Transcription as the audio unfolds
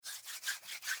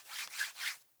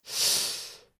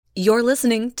You're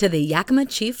listening to the Yakima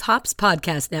Chief Hops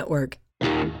Podcast Network.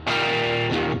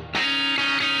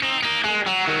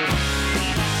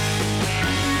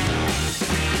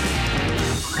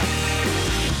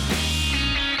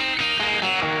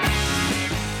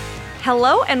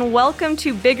 Hello and welcome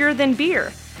to Bigger Than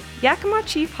Beer. Yakima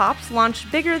Chief Hops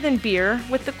launched Bigger Than Beer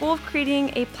with the goal of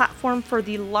creating a platform for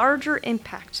the larger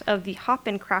impact of the hop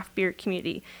and craft beer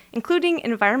community, including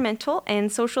environmental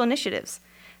and social initiatives.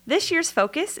 This year's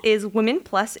focus is Women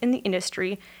Plus in the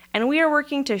industry, and we are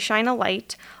working to shine a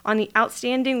light on the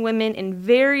outstanding women in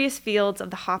various fields of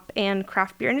the hop and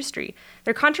craft beer industry,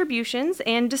 their contributions,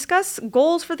 and discuss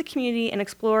goals for the community and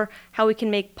explore how we can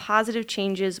make positive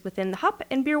changes within the hop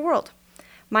and beer world.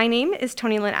 My name is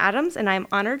Tony Lynn Adams, and I am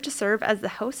honored to serve as the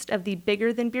host of the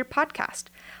Bigger Than Beer podcast,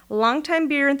 longtime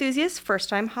beer enthusiast,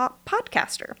 first-time hop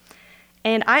podcaster.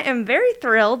 And I am very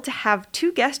thrilled to have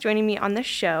two guests joining me on the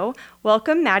show.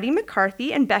 Welcome, Maddie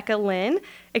McCarthy and Becca Lynn.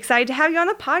 Excited to have you on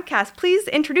the podcast. Please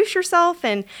introduce yourself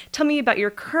and tell me about your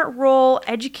current role,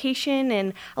 education,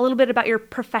 and a little bit about your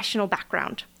professional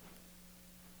background.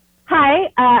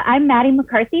 Hi, I'm Maddie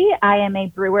McCarthy. I am a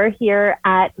brewer here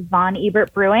at Von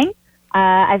Ebert Brewing.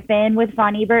 I've been with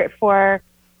Von Ebert for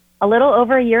a little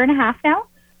over a year and a half now,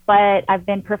 but I've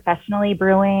been professionally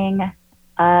brewing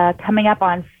coming up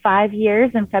on 5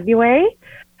 years in February.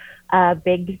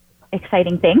 Big,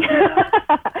 exciting thing.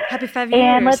 Happy 5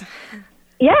 years.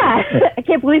 I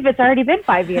can't believe it's already been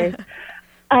 5 years.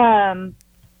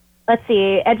 Let's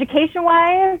see,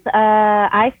 education-wise,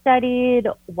 I studied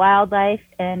wildlife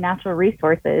and natural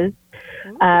resources,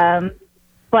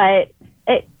 but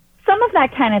some of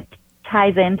that kind of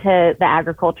ties into the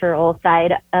agricultural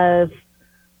side of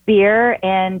beer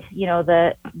and, you know,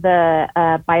 the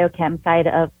biochem side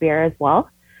of beer as well.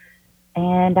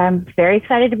 And I'm very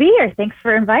excited to be here. Thanks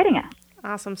for inviting us.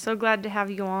 Awesome. So glad to have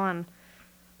you on.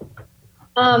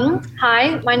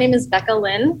 Hi, my name is Becca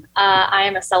Lynn. I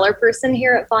am a cellar person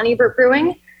here at Von Ebert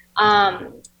Brewing.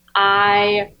 In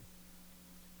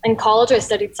college, I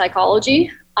studied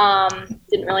psychology.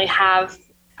 Didn't really have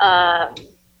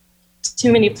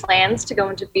too many plans to go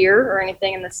into beer or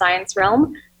anything in the science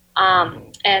realm.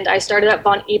 And I started at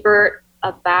Von Ebert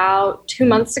about 2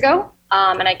 months ago.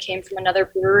 And I came from another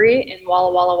brewery in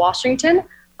Walla Walla, Washington,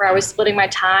 where I was splitting my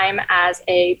time as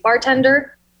a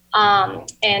bartender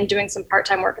and doing some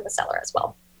part-time work in the cellar as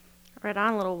well. Right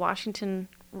on, a little Washington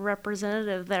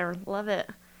representative there. Love it.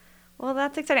 Well,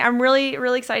 that's exciting. I'm really,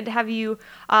 really excited to have you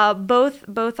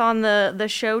both on the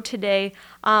show today.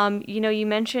 You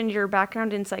mentioned your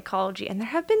background in psychology, and there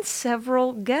have been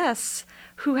several guests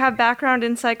who have background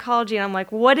in psychology, and I'm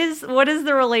like, what is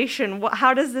the relation?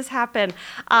 How does this happen?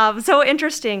 So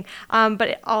interesting, but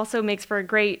it also makes for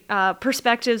great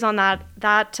perspectives on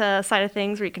that side of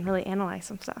things where you can really analyze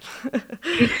some stuff.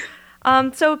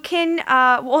 So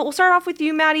we'll start off with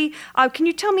you, Maddie. Can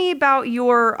you tell me about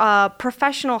your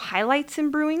professional highlights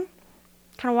in brewing?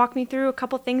 Kind of walk me through a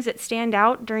couple things that stand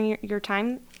out during your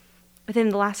time within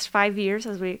the last 5 years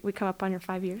as we come up on your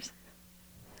 5 years.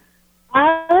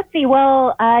 Let's see.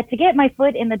 Well, to get my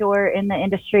foot in the door in the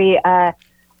industry,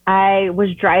 I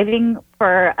was driving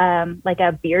for like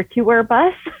a beer tour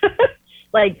bus,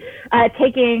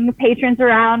 taking patrons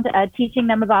around, teaching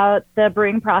them about the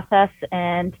brewing process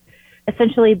and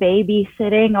essentially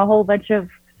babysitting a whole bunch of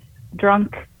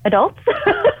drunk adults.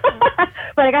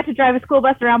 But I got to drive a school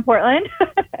bus around Portland.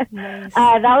 Nice.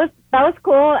 That was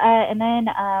cool. And then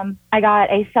I got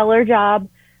a cellar job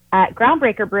at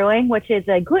Groundbreaker Brewing, which is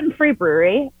a gluten-free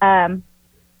brewery.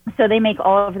 So they make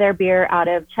all of their beer out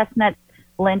of chestnuts,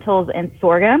 lentils, and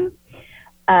sorghum.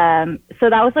 So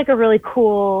that was like a really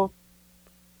cool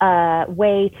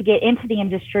way to get into the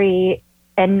industry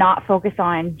and not focus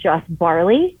on just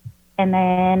barley. And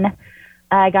then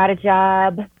I got a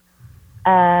job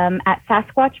at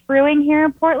Sasquatch Brewing here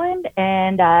in Portland,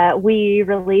 and we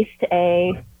released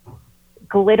a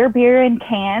glitter beer in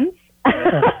cans.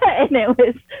 And it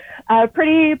was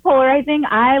pretty polarizing.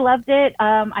 I loved it.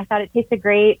 I thought it tasted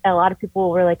great. A lot of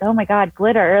people were like, oh my God,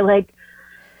 glitter. Like,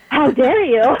 how dare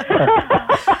you?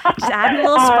 Just add a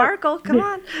little sparkle. Come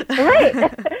on. Right.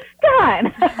 Come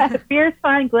on. Beer's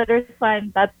fun. Glitter's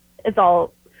fun. It's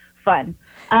all fun.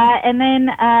 And then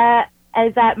I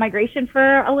was at Migration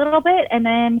for a little bit and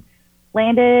then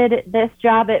landed this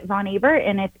job at Von Ebert,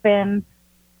 and it's been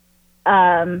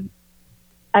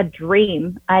a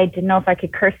dream. I didn't know if I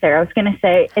could curse there. I was going to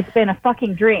say it's been a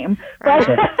fucking dream. But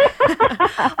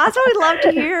that's what we'd love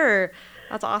to hear.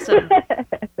 That's awesome.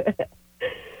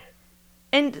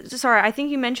 And sorry, I think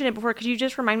you mentioned it before. Could you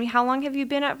just remind me, how long have you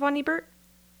been at Von Ebert?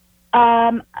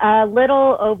 A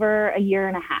little over a year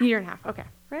and a half. Year and a half. Okay.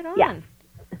 Right on. Yeah.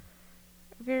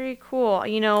 Very cool.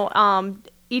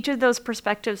 Each of those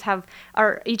perspectives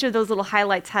each of those little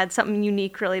highlights had something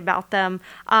unique really about them.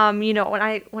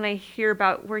 When I hear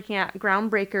about working at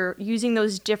Groundbreaker, using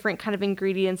those different kind of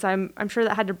ingredients, I'm sure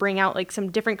that had to bring out like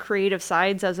some different creative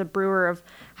sides as a brewer of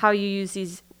how you use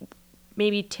these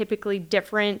maybe typically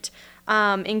different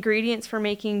ingredients for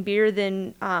making beer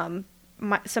than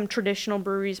some traditional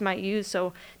breweries might use.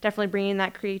 So definitely bringing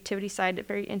that creativity side,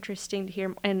 very interesting to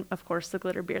hear. And of course the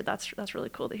glitter beer, that's really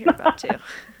cool to hear about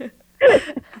too.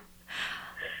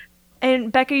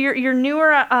 And Becca, you're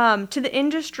newer to the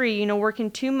industry, working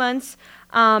 2 months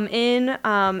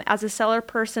as a cellar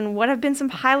person. What have been some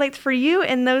highlights for you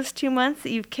in those 2 months that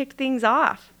you've kicked things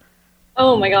off?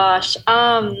 Oh my gosh.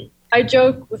 I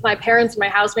joke with my parents and my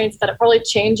housemates that it probably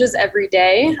changes every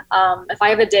day. If I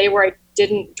have a day where I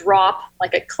didn't drop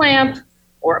like a clamp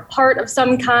or a part of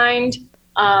some kind,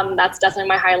 that's definitely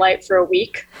my highlight for a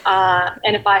week.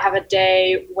 And if I have a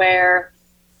day where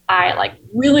I like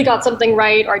really got something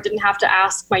right, or I didn't have to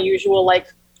ask my usual like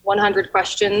 100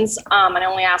 questions, and I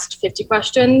only asked 50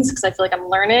 questions because I feel like I'm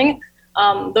learning,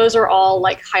 those are all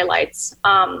like highlights.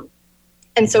 And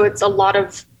so it's a lot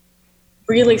of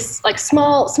really like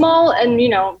small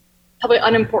and, probably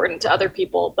unimportant to other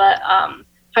people, but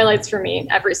highlights for me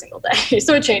every single day.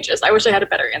 So it changes. I wish I had a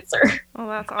better answer. Oh,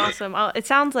 that's awesome. It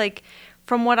sounds like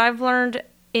from what I've learned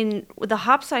in the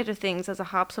hop side of things as a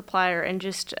hop supplier and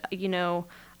just,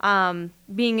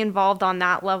 being involved on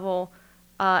that level,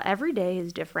 every day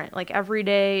is different. Like every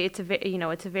day it's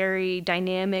a very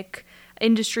dynamic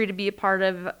industry to be a part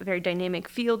of, a very dynamic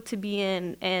field to be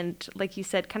in. And like you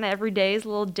said, kind of every day is a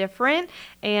little different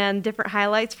and different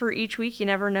highlights for each week. You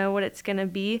never know what it's going to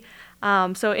be.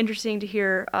 So interesting to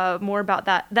hear more about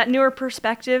that newer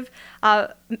perspective.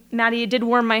 Maddie, it did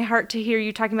warm my heart to hear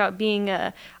you talking about being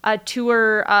a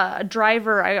tour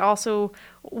driver.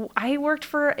 I worked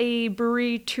for a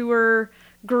brewery tour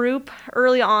group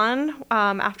early on.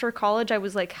 After college, I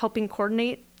was like helping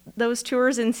coordinate those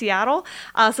tours in Seattle.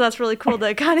 So that's really cool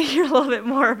to kind of hear a little bit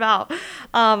more about.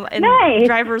 And nice.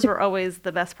 Drivers were always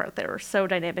the best part. They were so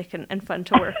dynamic and fun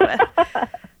to work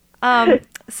with.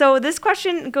 So this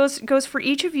question goes for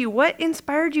each of you. What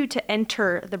inspired you to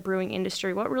enter the brewing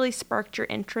industry? What really sparked your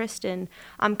interest and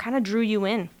kind of drew you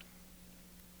in?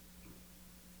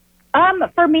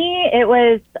 For me, it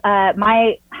was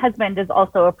my husband is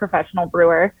also a professional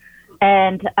brewer,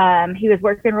 and he was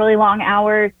working really long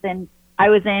hours, and I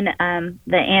was in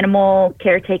the animal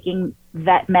caretaking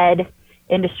vet med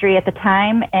industry at the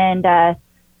time. And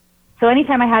so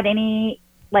anytime I had any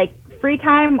like free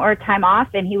time or time off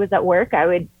and he was at work, I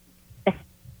would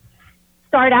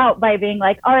start out by being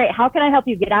like, all right, how can I help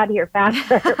you get out of here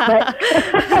faster?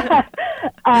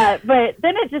 But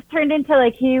then it just turned into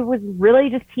like, he was really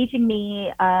just teaching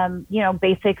me,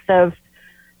 basics of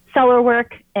cellar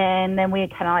work. And then we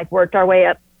kind of like worked our way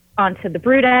up onto the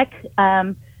brew deck.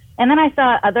 And then I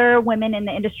saw other women in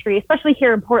the industry, especially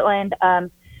here in Portland,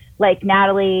 like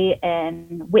Natalie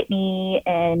and Whitney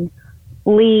and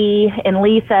Lee and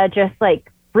Lisa, just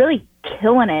like really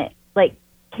killing it, like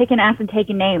kicking ass and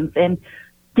taking names and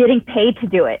getting paid to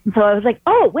do it. And so I was like,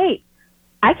 oh, wait,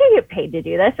 I can get paid to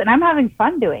do this and I'm having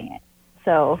fun doing it.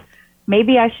 So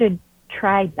maybe I should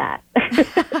try that.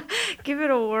 Give it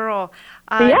a whirl.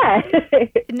 Yeah.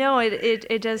 No,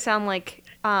 it does sound like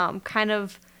kind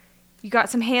of you got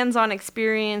some hands-on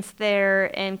experience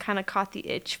there and kind of caught the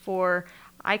itch for,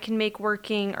 I can make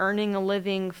earning a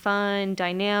living fun,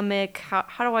 dynamic. How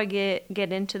do I get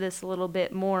into this a little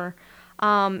bit more?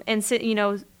 And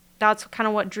so, that's kind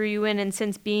of what drew you in. And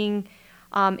since being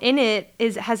in it,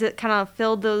 has it kind of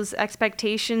filled those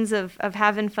expectations of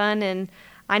having fun? And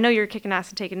I know you're kicking ass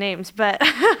and taking names, but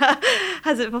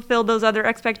has it fulfilled those other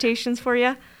expectations for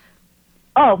you?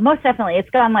 Oh, most definitely. It's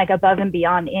gone like above and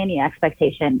beyond any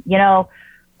expectation.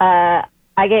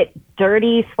 I get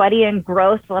dirty, sweaty, and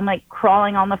gross. So I'm like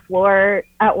crawling on the floor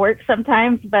at work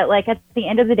sometimes. But like at the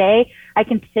end of the day, I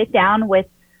can sit down with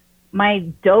my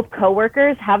dope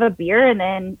coworkers, have a beer, and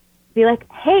then be like,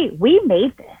 hey, we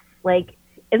made this. Like,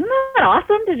 isn't that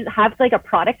awesome to just have like a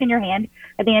product in your hand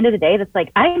at the end of the day that's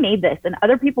like, I made this, and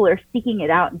other people are seeking it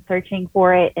out and searching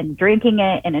for it and drinking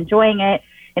it and enjoying it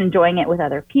with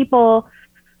other people.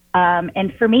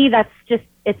 And for me, that's just,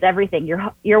 it's everything.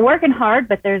 You're working hard,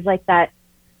 but there's like that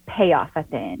payoff at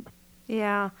the end.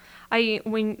 Yeah.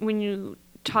 When you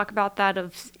talk about that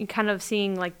of kind of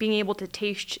seeing like being able to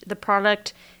taste the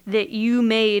product that you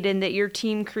made and that your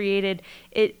team created,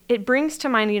 it brings to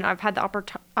mind, I've had the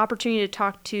opportunity to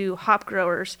talk to hop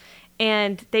growers,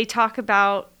 and they talk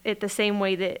about it the same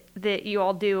way that you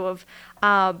all do of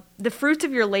the fruits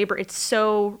of your labor. It's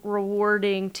so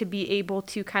rewarding to be able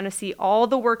to kind of see all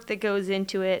the work that goes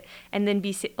into it and then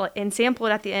and sample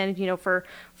it at the end,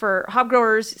 for hop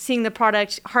growers, seeing the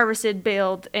product harvested,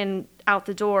 baled, and out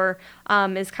the door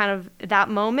is kind of that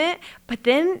moment. But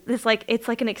then it's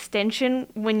like an extension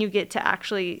when you get to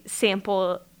actually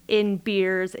sample in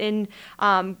beers, in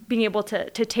being able to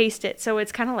taste it. So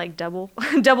it's kind of like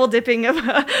double dipping of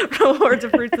rewards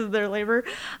of fruits of their labor.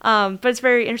 But it's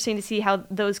very interesting to see how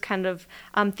those kind of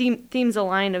themes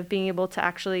align of being able to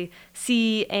actually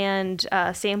see and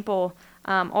sample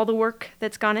all the work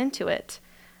that's gone into it.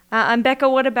 Becca,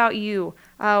 what about you?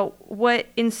 What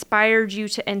inspired you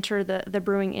to enter the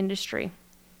brewing industry?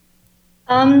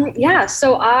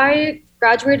 So I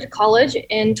graduated college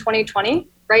in 2020,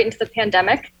 right into the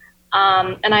pandemic.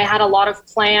 And I had a lot of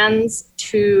plans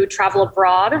to travel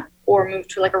abroad or move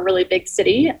to like a really big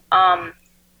city.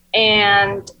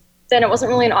 And then it wasn't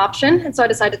really an option. And so I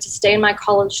decided to stay in my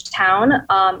college town.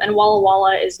 And Walla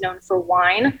Walla is known for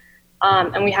wine.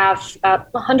 And we have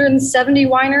about 170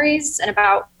 wineries and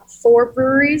about 4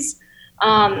 breweries.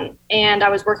 And I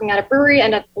was working at a brewery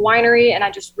and at a winery, and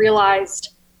I just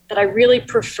realized that I really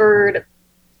preferred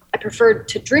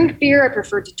to drink beer. I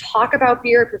preferred to talk about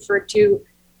beer. I preferred to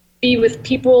be with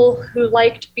people who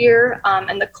liked beer,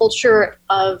 and the culture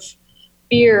of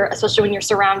beer, especially when you're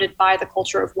surrounded by the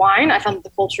culture of wine. I found that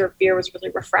the culture of beer was really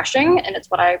refreshing, and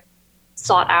it's what I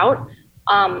sought out.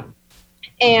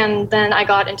 And then I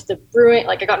got into the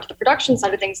production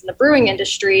side of things in the brewing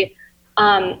industry,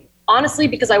 honestly,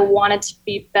 because I wanted to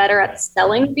be better at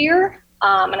selling beer.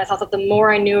 And I thought that the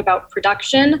more I knew about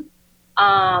production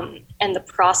and the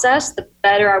process, the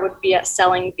better I would be at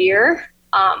selling beer.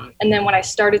 And then when I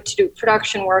started to do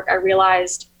production work, I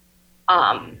realized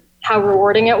how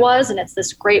rewarding it was. And it's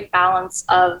this great balance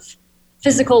of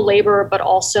physical labor, but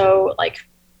also like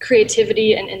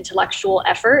creativity and intellectual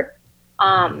effort.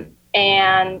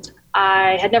 And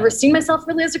I had never seen myself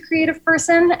really as a creative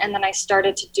person. And then I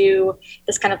started to do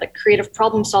this kind of like creative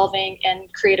problem solving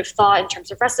and creative thought in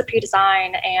terms of recipe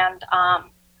design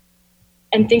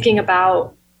and thinking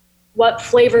about what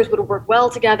flavors would work well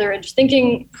together and just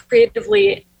thinking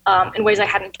creatively in ways I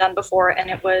hadn't done before. And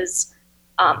it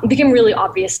became really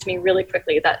obvious to me really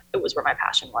quickly that it was where my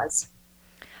passion was.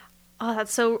 Oh,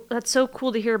 that's so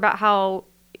cool to hear about how,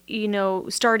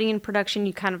 starting in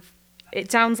production, it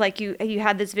sounds like you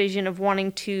had this vision of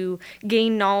wanting to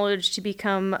gain knowledge to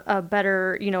become a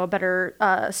better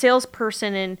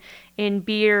salesperson in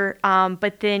beer,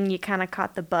 but then you kind of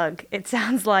caught the bug. It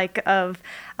sounds like of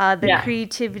the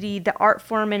creativity, the art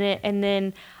form in it, and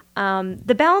then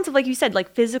the balance of, like you said,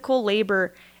 like physical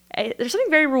labor. There's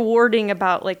something very rewarding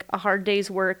about like a hard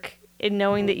day's work in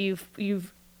knowing that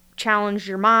you've challenged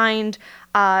your mind,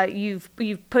 you've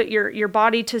put your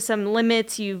body to some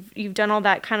limits, you've done all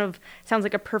that. Kind of sounds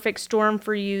like a perfect storm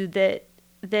for you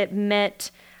that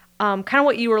met kind of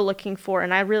what you were looking for.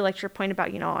 And I really liked your point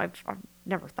about, I've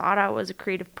never thought I was a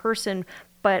creative person,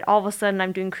 but all of a sudden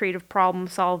I'm doing creative problem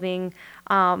solving.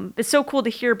 It's so cool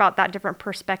to hear about that different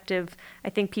perspective.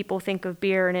 I think people think of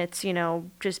beer and it's,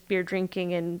 just beer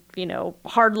drinking and,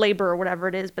 hard labor or whatever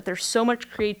it is, but there's so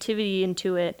much creativity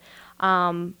into it.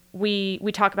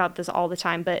 We talk about this all the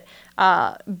time, but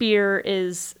beer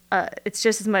is it's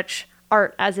just as much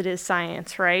art as it is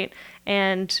science, right?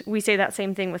 And we say that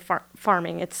same thing with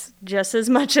farming. It's just as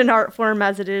much an art form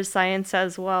as it is science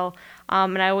as well.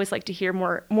 And I always like to hear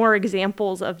more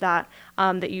examples of that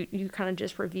that you kind of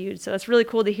just reviewed. So it's really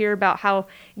cool to hear about how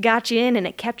it got you in and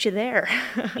it kept you there.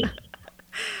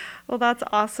 Well, that's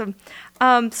awesome.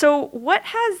 So what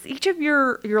has each of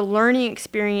your learning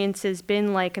experiences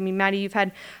been like? I mean, Maddie, you've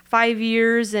had 5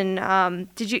 years,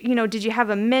 and did you have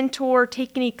a mentor,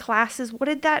 take any classes? What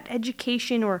did that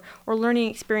education or learning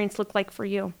experience look like for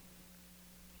you?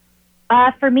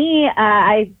 For me,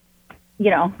 I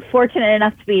fortunate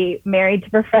enough to be married to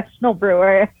a professional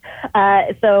brewer.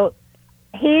 So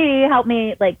he helped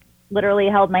me, like, literally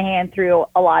held my hand through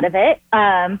a lot of it.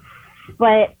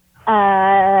 But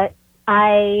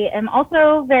I am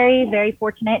also very, very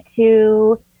fortunate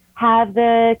to have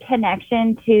the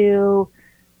connection to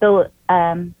the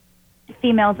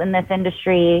females in this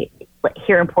industry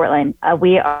here in Portland.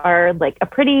 We are like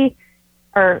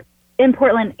in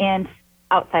Portland and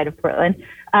outside of Portland.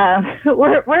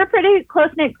 We're a pretty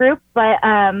close-knit group, but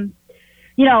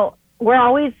we're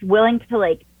always willing to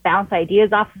like bounce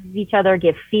ideas off of each other,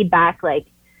 give feedback, like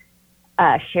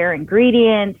share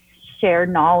ingredients, share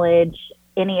knowledge,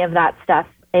 any of that stuff.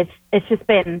 It's just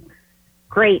been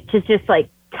great to just like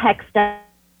text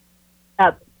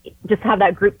up just have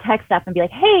that group text up and be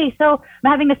like, hey, so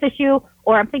I'm having this issue,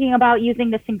 or I'm thinking about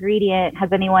using this ingredient.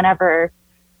 Has anyone ever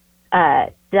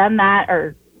done that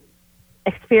or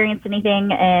experienced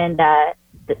anything? And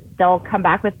they'll come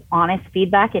back with honest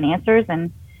feedback and answers,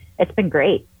 and it's been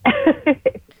great.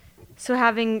 So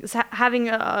having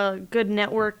a good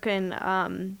network and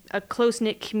a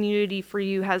close-knit community for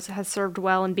you has served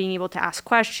well in being able to ask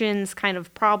questions, kind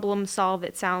of problem solve,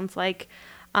 it sounds like.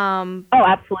 Oh,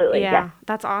 absolutely. Yeah, yeah.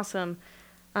 That's awesome.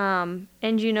 And,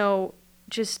 you know,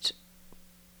 just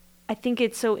I think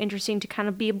it's so interesting to kind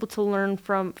of be able to learn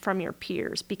from your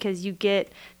peers, because you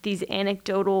get these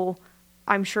anecdotal,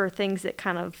 I'm sure, things that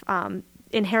kind of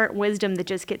inherent wisdom that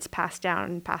just gets passed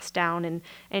down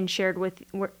and shared with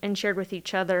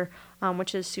each other,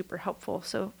 which is super helpful.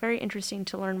 So very interesting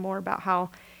to learn more about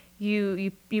how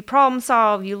you problem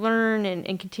solve, you learn,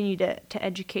 and continue to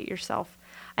educate yourself.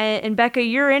 And Becca,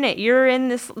 you're in it. You're in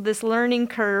this learning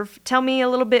curve. Tell me a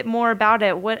little bit more about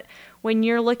it. When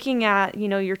you're looking at, you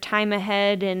know, your time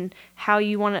ahead and how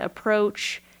you want to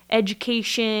approach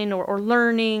education or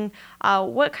learning,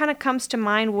 what kind of comes to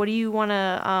mind? What do you want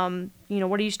to,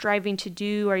 what are you striving to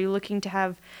do? Are you looking to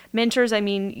have mentors? I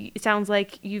mean, it sounds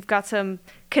like you've got some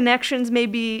connections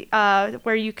maybe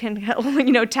where you can,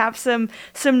 tap some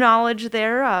knowledge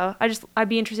there. I'd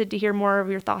be interested to hear more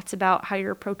of your thoughts about how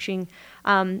you're approaching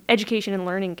education and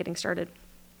learning getting started.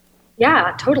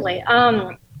 Yeah, totally.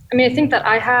 I think that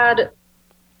I had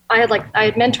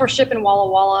mentorship in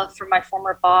Walla Walla from my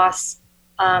former boss,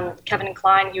 Kevin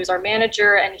Klein. He was our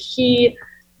manager, and he,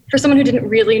 for someone who didn't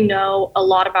really know a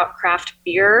lot about craft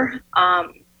beer,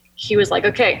 he was like,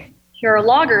 okay, here are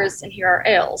lagers and here are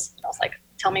ales. And I was like,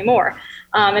 tell me more.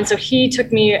 And so he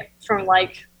took me from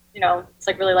it's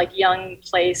like really like young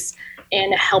place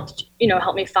and helped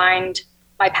me find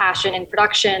my passion in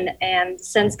production. And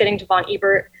since getting to Von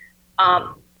Ebert,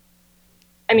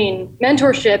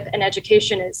 mentorship and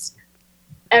education is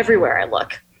everywhere I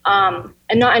look.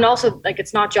 And also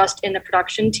it's not just in the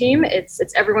production team, it's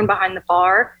everyone behind the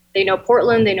bar. They know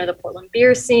Portland, they know the Portland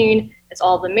beer scene. It's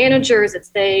all the managers. It's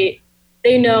they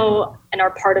know and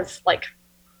are part of like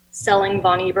selling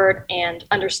Von Ebert and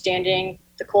understanding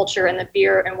the culture and the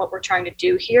beer and what we're trying to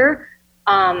do here.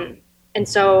 And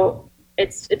so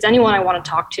it's anyone I want to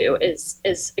talk to is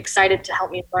excited to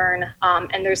help me learn.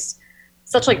 And there's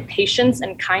such like patience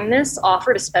and kindness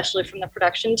offered, especially from the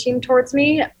production team towards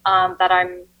me, that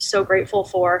I'm so grateful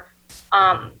for.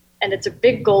 And it's a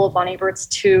big goal of Von Ebert's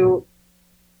to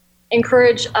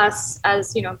encourage us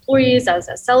as employees, as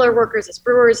cellar workers, as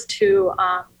brewers, to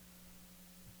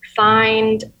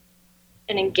find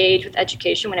and engage with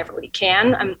education whenever we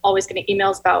can. I'm always getting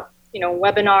emails about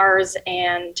webinars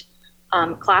and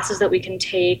classes that we can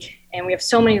take, and we have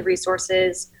so many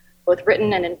resources, both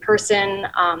written and in person,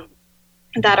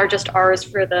 that are just ours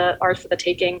for the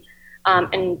taking.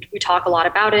 And we talk a lot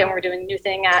about it, and we're doing a new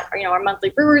thing at our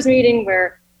monthly brewers meeting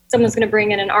where someone's going to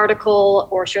bring in an article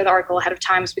or share the article ahead of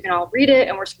time so we can all read it,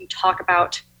 and we're just going to talk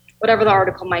about whatever the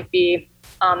article might be,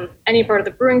 any part of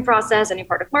the brewing process, any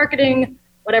part of marketing,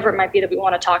 whatever it might be that we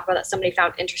want to talk about that somebody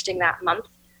found interesting that month.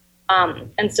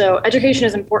 And so education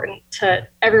is important to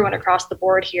everyone across the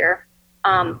board here.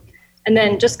 And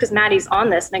then just because Maddie's on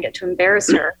this and I get to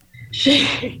embarrass her,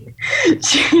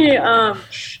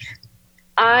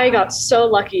 I got so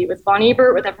lucky with Von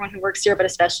Ebert, with everyone who works here, but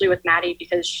especially with Maddie,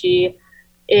 because she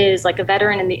is like a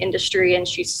veteran in the industry and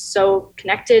she's so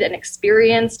connected and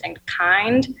experienced and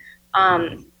kind.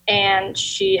 And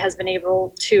she has been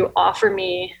able to offer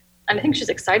me, and I think she's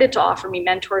excited to offer me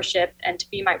mentorship and to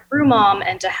be my brew mom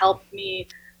and to help me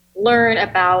learn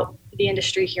about the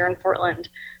industry here in Portland.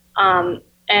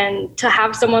 And to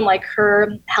have someone like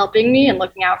her helping me and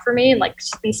looking out for me and like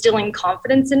instilling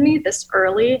confidence in me this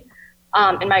early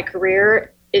in my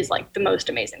career is like the most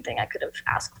amazing thing I could have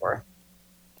asked for.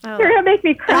 Oh. You're gonna make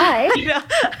me cry.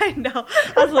 I know.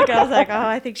 I was like,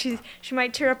 I think she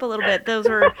might tear up a little bit. Those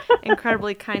were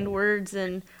incredibly kind words.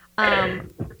 And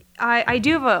I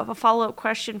do have a follow-up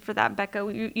question for that,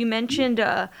 Becca. You mentioned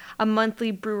a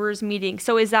monthly brewers meeting.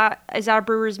 So is that a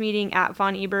brewers meeting at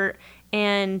Von Ebert?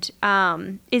 And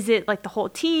is it like the whole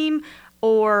team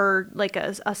or like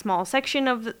a small section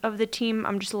of the team?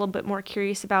 I'm just a little bit more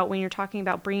curious about when you're talking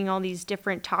about bringing all these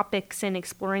different topics and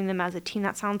exploring them as a team.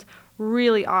 That sounds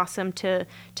really awesome to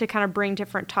kind of bring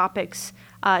different topics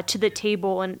to the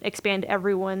table and expand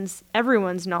everyone's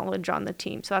knowledge on the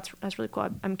team. So that's really cool.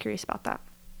 I'm curious about that.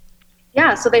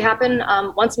 Yeah, so they happen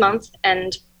once a month,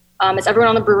 and it's everyone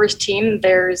on the brewers team.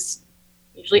 There's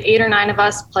usually 8 or 9 of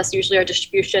us, plus usually our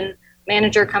distribution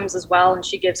manager comes as well, and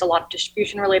she gives a lot of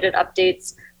distribution related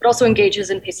updates, but also engages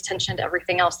and pays attention to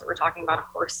everything else that we're talking about, of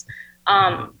course.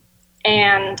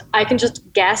 And I can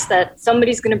just guess that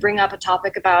somebody's going to bring up an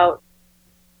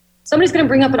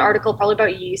article probably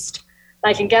about yeast.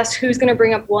 I can guess who's going to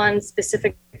bring up one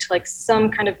specific to like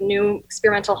some kind of new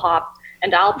experimental hop,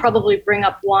 and I'll probably bring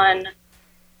up one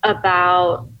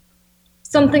about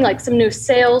something like some new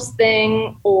sales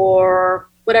thing or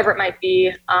whatever it might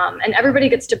be. And everybody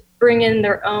gets to bring in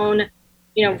their own,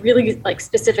 really like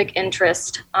specific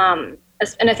interest.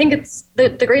 And I think it's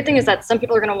the great thing is that some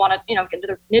people are going to want to, get into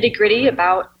the nitty gritty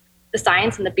about the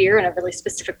science and the beer in a really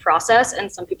specific process.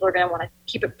 And some people are going to want to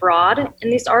keep it broad in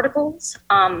these articles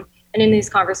and in these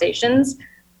conversations.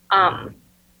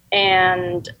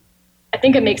 And I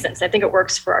think it makes sense. I think it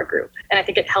works for our group. And I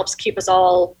think it helps keep us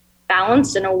all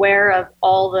balanced and aware of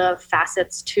all the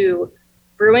facets to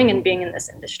brewing and being in this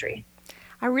industry.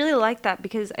 I really like that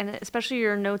because, and especially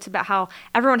your notes about how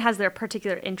everyone has their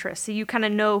particular interests. So you kind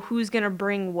of know who's going to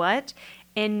bring what.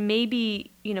 And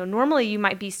maybe, normally you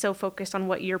might be so focused on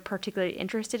what you're particularly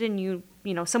interested in.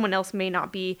 Someone else may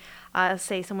not be,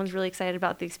 say someone's really excited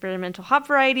about the experimental hop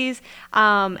varieties.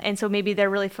 And so maybe they're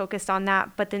really focused on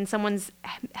that. But then someone's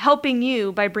helping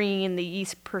you by bringing in the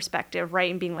yeast perspective,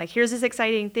 right? And being like, here's this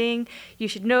exciting thing. You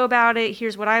should know about it.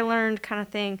 Here's what I learned kind of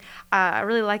thing. I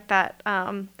really like that.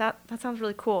 That sounds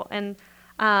really cool. And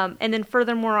then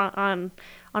furthermore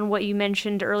on what you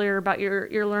mentioned earlier about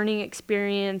your learning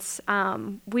experience,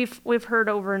 we've heard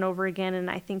over and over again, and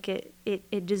I think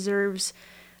it deserves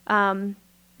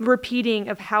repeating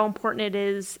of how important it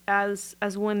is as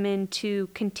women to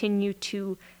continue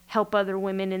to help other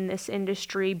women in this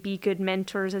industry, be good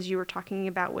mentors, as you were talking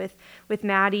about with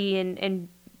Maddie, and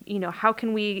how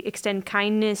can we extend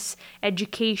kindness,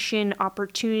 education,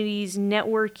 opportunities,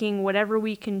 networking, whatever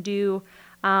we can do.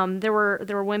 There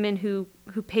were women who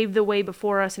paved the way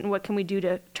before us, and what can we do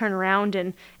to turn around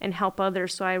and help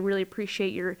others. So I really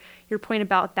appreciate your point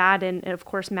about that, and of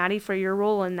course, Maddie, for your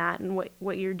role in that and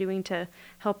what you're doing to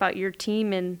help out your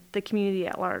team and the community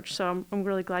at large. So I'm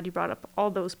really glad you brought up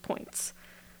all those points.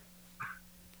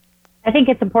 I think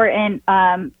it's important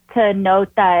to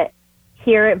note that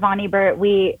here at Von Ebert,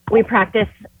 we practice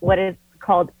what is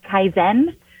called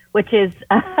Kaizen, which is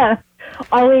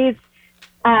always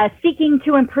seeking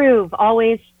to improve,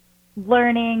 always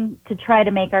learning to try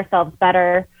to make ourselves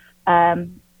better.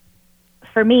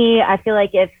 For me, I feel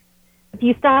like if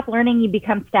you stop learning, you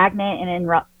become stagnant and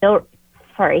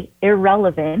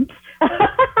irrelevant.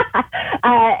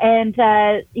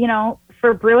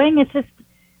 For brewing, it's just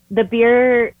the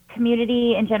beer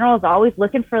community in general is always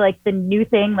looking for like the new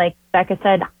thing, like Becca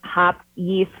said, hop,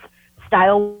 yeast,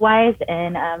 style-wise,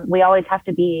 and we always have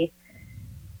to be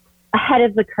ahead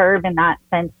of the curve in that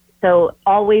sense. So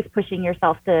always pushing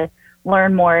yourself to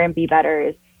learn more and be better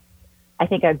is, I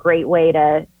think, a great way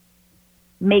to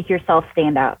make yourself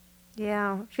stand out.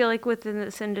 Yeah, I feel like within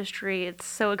this industry, it's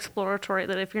so exploratory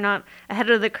that if you're not ahead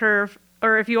of the curve,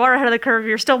 or if you are ahead of the curve,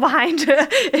 you're still behind.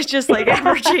 It's just like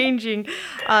ever changing.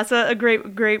 So a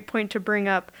great point to bring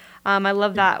up. I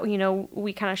love that,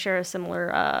 we kind of share a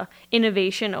similar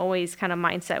innovation, always kind of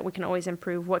mindset. We can always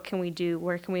improve. What can we do?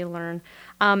 Where can we learn?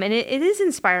 And it is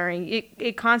inspiring.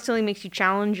 It constantly makes you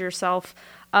challenge yourself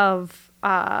of,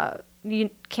 you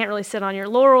can't really sit on your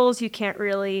laurels. You can't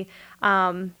really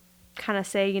kind of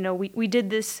say, we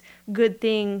did this good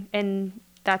thing and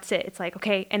that's it. It's like,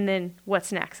 okay, and then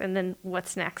what's next? And then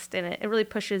what's next? And it really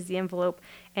pushes the envelope,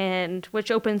 and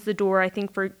which opens the door, I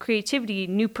think, for creativity,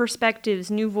 new perspectives,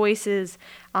 new voices.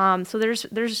 So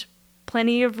there's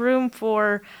plenty of room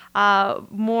for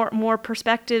more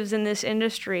perspectives in this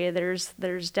industry.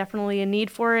 There's definitely a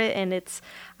need for it, and it's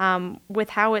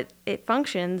with how it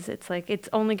functions, it's like it's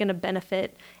only going to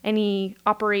benefit any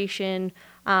operation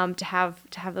to have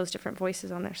those different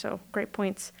voices on there. So great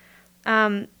points.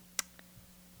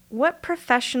 What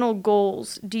professional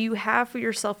goals do you have for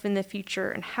yourself in the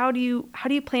future, and how do you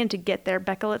plan to get there?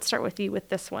 Becca, let's start with you with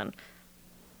this one.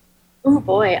 Oh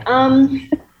boy.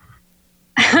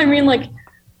 I mean, like,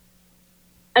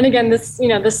 and again, this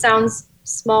sounds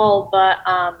small, but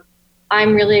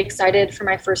I'm really excited for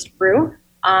my first brew.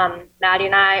 Maddie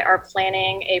and I are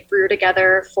planning a brew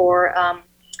together for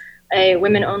a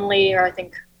women only, or I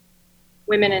think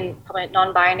women and probably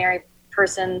non-binary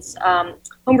persons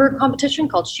homebrew competition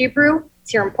called She Brew.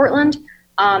 It's here in Portland,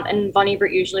 and Von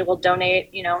Ebert usually will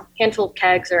donate handful of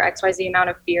kegs or XYZ amount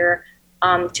of beer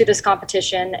to this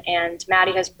competition, and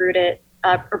Maddie has brewed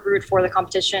for the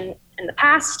competition in the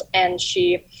past, and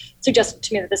she suggested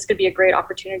to me that this could be a great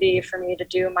opportunity for me to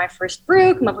do my first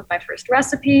brew, come up with my first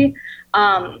recipe.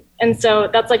 And so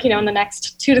that's like, in the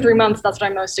next 2 to 3 months, that's what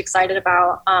I'm most excited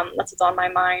about. That's what's on my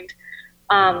mind.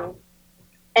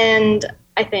 And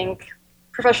I think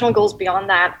professional goals beyond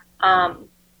that,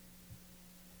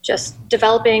 just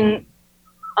developing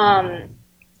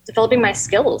my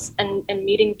skills and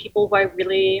meeting people who I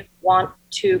really want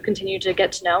to continue to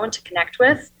get to know and to connect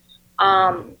with,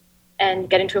 and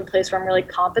getting to a place where I'm really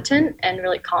competent and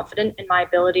really confident in my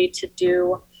ability to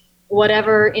do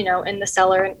whatever, in the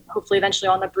cellar and hopefully eventually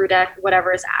on the brew deck,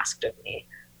 whatever is asked of me.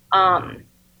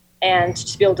 And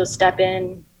to be able to step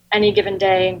in any given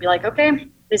day and be like, okay,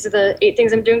 these are the 8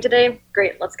 things I'm doing today.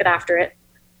 Great, let's get after it.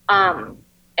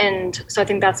 And so I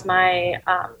think that's my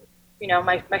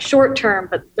my short term,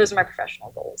 but those are my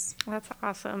professional goals. That's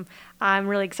awesome. I'm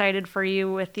really excited for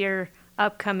you with your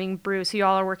upcoming brew. So you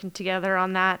all are working together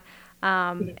on that.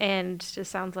 And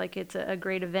just sounds like it's a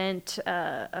great event,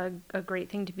 a great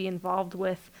thing to be involved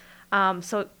with.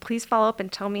 So please follow up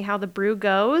and tell me how the brew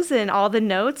goes and all the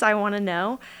notes. I want to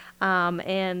know.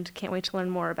 And can't wait to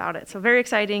learn more about it. So very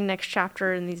exciting next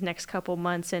chapter in these next couple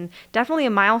months, and definitely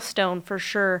a milestone for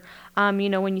sure.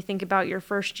 When you think about your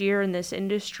first year in this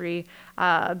industry,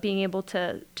 being able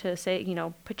to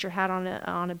say, put your hat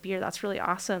on a beer, that's really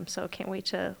awesome. So can't wait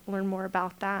to learn more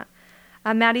about that.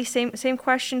 Maddie, same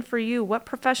question for you. What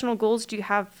professional goals do you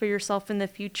have for yourself in the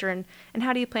future, and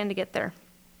how do you plan to get there?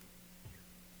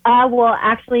 Well,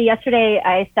 actually, yesterday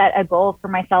I set a goal for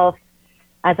myself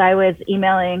as I was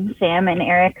emailing Sam and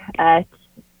Eric, the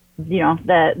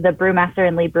brewmaster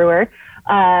and lead brewer.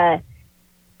 I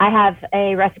have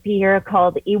a recipe here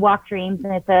called Ewok Dreams,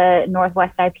 and it's a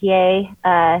Northwest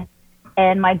IPA.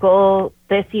 And my goal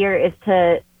this year is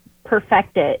to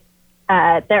perfect it.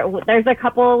 There's a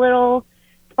couple little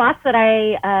spots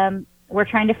that we're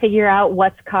trying to figure out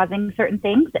what's causing certain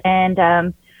things.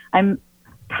 And I'm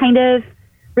kind of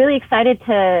really excited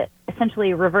to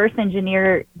essentially reverse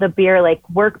engineer the beer, like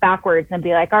work backwards and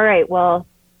be like, all right, well,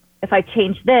 if I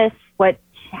change this,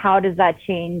 how does that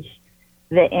change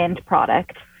the end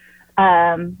product?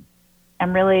 I'm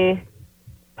really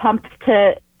pumped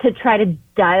to try to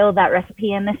dial that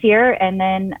recipe in this year, and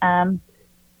then,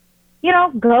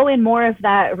 go in more of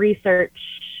that research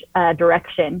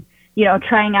direction,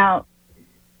 trying out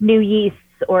new yeasts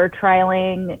or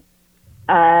trialing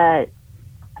a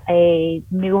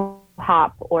new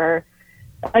hop or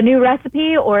a new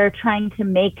recipe, or trying to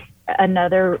make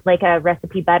another, like a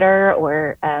recipe better,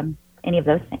 or any of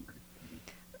those things.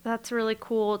 That's really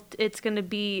cool. It's going to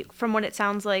be, from what it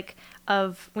sounds like,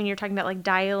 of when you're talking about like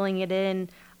dialing it in,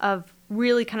 of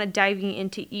really kind of diving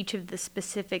into each of the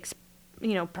specifics,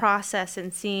 process,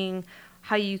 and seeing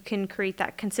how you can create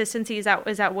that consistency. Is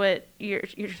that what you're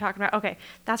talking about? Okay.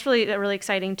 That's really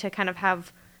exciting to kind of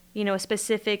have, a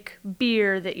specific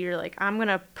beer that you're like, I'm going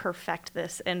to perfect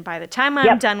this. And by the time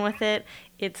I'm done with it,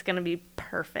 it's going to be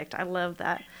perfect. I love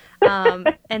that.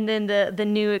 And then the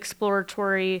new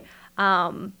exploratory,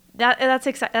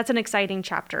 that's an exciting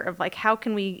chapter of like, how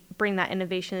can we bring that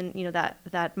innovation,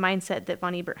 that mindset that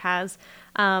Von Ebert has,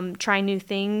 try new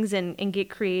things and get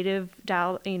creative,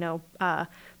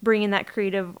 bring in that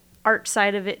creative art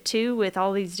side of it too, with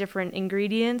all these different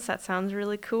ingredients. That sounds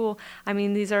really cool. I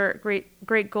mean, these are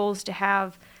great goals to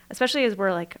have, especially as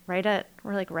we're right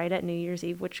at New Year's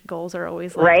Eve, which goals are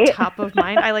always top of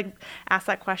mind. I asked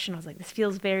that question. I was like, this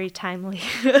feels very timely.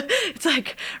 It's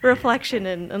like reflection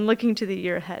and looking to the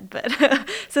year ahead. But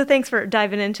so thanks for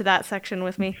diving into that section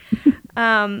with me.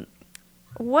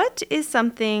 What is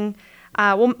something,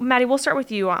 well, Maddie, we'll start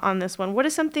with you on this one. What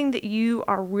is something that you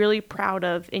are really proud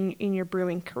of in your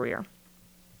brewing career?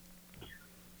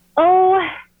 Oh,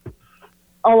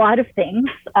 a lot of things.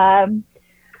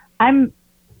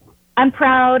 I'm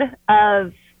proud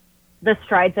of the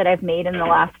strides that I've made in the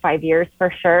last 5 years,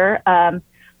 for sure. I'm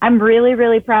really,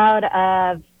 really proud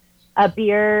of a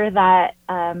beer that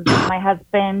my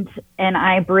husband and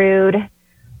I brewed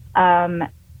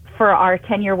for our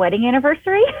 10-year wedding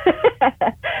anniversary.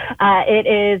 It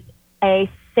is a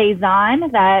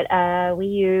Saison that we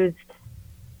used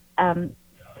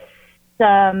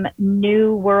some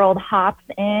New World hops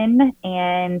in,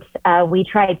 and we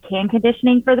tried can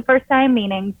conditioning for the first time,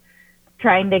 meaning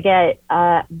trying to get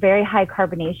very high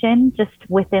carbonation just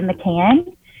within the can.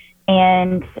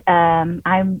 And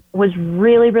I was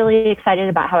really, really excited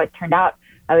about how it turned out.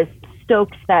 I was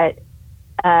stoked that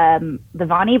the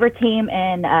Von Ebert team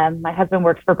and my husband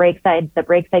works for Breakside. The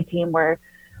Breakside team were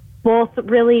both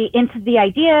really into the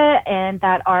idea, and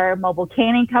that our mobile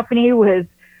canning company was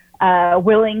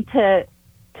willing to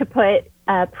put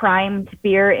primed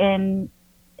beer in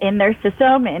their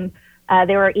system, and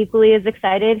they were equally as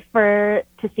excited to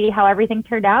see how everything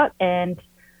turned out. And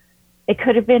it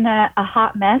could have been a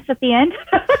hot mess at the end,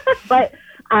 but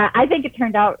I think it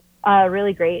turned out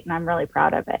really great, and I'm really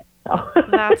proud of it. So.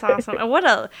 That's awesome. And what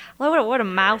a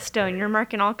milestone. You're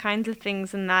marking all kinds of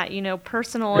things in that,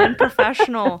 personal and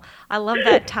professional. I love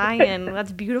that tie-in.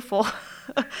 That's beautiful.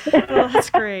 Well, that's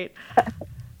great.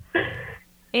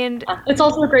 And it's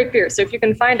also a great beer. So if you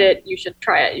can find it, you should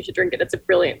try it. You should drink it. It's a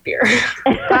brilliant beer.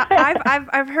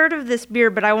 I've heard of this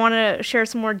beer, but I want to share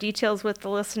some more details with the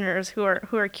listeners who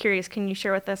are curious. Can you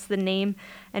share with us the name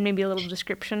and maybe a little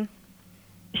description?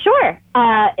 Sure.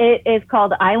 It is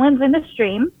called Islands in the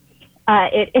Stream.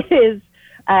 It is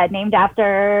named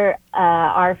after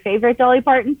our favorite Dolly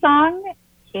Parton song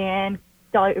and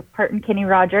Dolly Parton, Kenny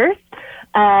Rogers.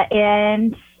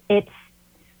 And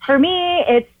for me,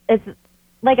 it's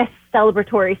like a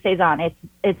celebratory saison.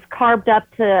 It's carved up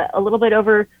to a little bit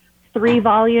over 3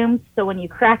 volumes. So when you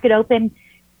crack it open,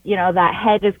 that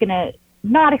head is going to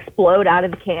not explode out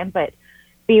of the can, but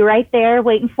be right there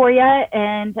waiting for you.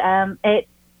 And it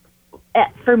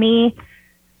for me,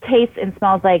 tastes and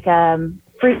smells like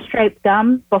fruit striped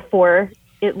gum before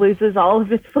it loses all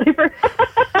of its flavor.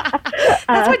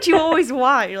 That's what you always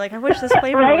want. You're like, I wish this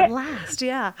flavor would last.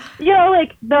 Yeah.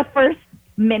 Like the first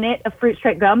minute of fruit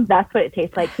striped gum, that's what it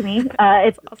tastes like to me.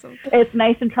 It's awesome. It's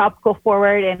nice and tropical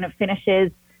forward, and it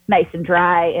finishes nice and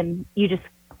dry, and you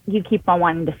keep on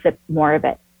wanting to sip more of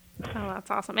it. Oh, that's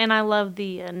awesome. And I love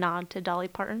the nod to Dolly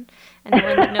Parton.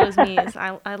 Anyone that knows me is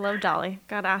I love Dolly.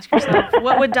 Gotta ask yourself,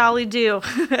 what would Dolly do?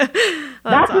 That's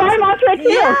awesome. My mantra too.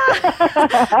 Yeah.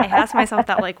 I ask myself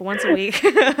that like once a week.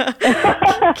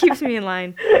 Keeps me in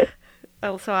line.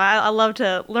 Oh, so I love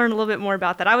to learn a little bit more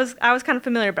about that. I was kind of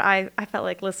familiar, but I felt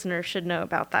like listeners should know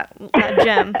about that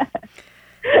gem.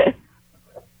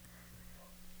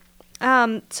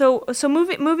 So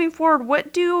moving forward,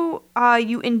 what do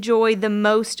you enjoy the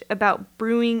most about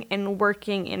brewing and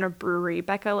working in a brewery?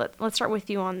 Becca, let's start with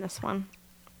you on this one.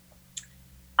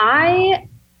 I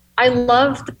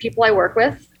love the people I work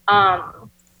with.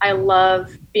 I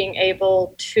love being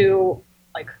able to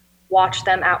watch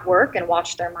them at work and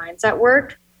watch their minds at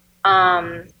work,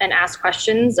 and ask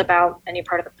questions about any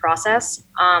part of the process.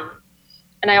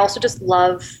 And I also just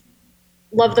love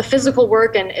the physical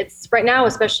work, and it's right now,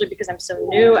 especially because I'm so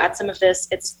new at some of this,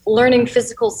 it's learning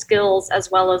physical skills as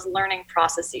well as learning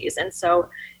processes. And so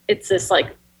it's this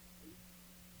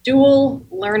dual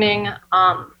learning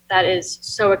that is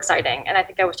so exciting. And I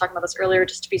think I was talking about this earlier,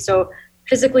 just to be so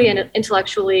physically and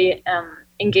intellectually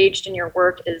engaged in your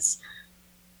work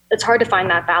it's hard to find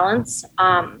that balance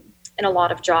in a lot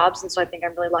of jobs. And so I think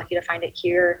I'm really lucky to find it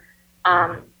here.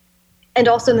 And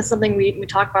also, this is something we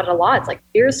talk about it a lot. It's like,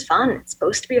 beer is fun. It's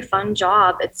supposed to be a fun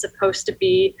job. It's supposed to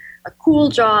be a cool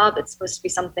job. It's supposed to be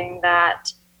something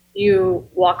that you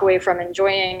walk away from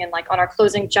enjoying. And on our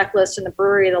closing checklist in the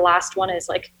brewery, the last one is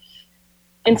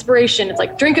inspiration. It's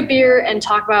drink a beer and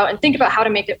talk about and think about how to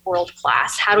make it world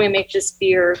class. How do we make this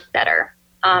beer better?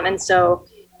 And so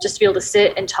just to be able to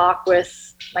sit and talk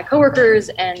with my coworkers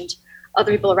and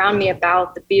other people around me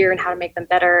about the beer and how to make them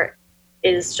better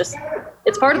is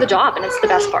it's part of the job, and it's the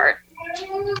best part.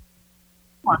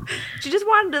 She just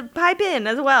wanted to pipe in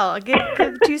as well. Give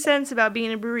 2 cents about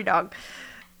being a brewery dog.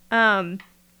 So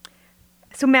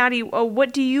Maddie,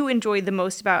 what do you enjoy the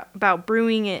most about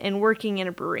brewing and working in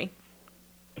a brewery?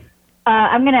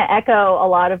 I'm going to echo a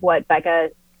lot of what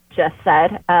Becca just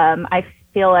said. I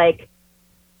feel like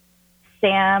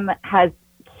Sam has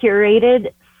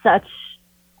curated such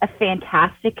a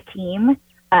fantastic team.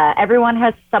 Everyone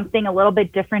has something a little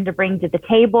bit different to bring to the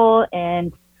table.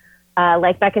 And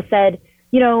like Becca said,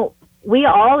 we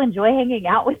all enjoy hanging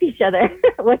out with each other,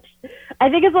 which I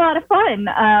think is a lot of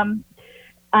fun.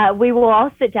 We will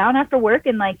all sit down after work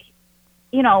and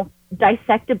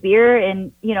dissect a beer,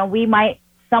 and,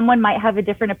 someone might have a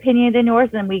different opinion than yours,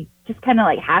 and we just kind of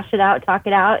hash it out, talk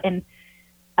it out. And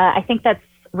I think that's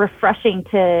refreshing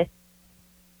to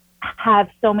have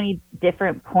so many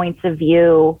different points of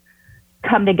view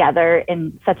come together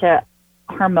in such a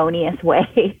harmonious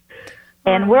way.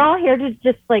 And we're all here to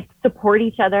just support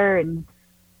each other. And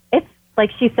it's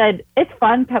like she said, it's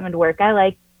fun coming to work. I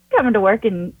like coming to work,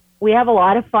 and we have a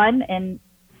lot of fun, and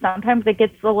sometimes it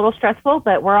gets a little stressful,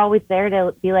 but we're always there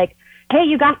to be like, hey,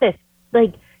 you got this.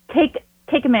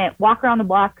 Take a minute, walk around the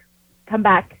block, come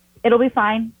back. It'll be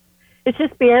fine. It's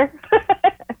just beer.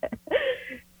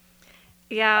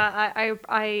 Yeah,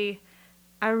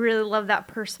 I really love that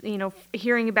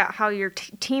hearing about how your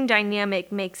team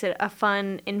dynamic makes it a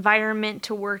fun environment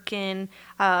to work in.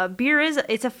 Beer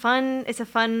it's a fun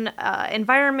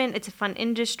environment. It's a fun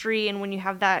industry. And when you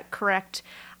have that correct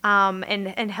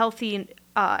and healthy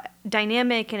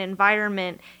dynamic and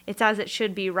environment, it's as it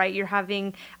should be, right? You're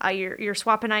having you're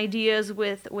swapping ideas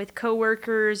with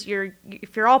coworkers.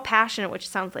 If you're all passionate, which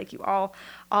sounds like you all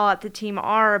at the team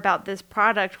are, about this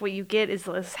product, what you get is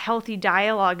this healthy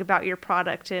dialogue about your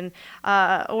product and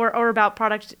or about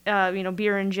product,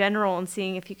 beer in general, and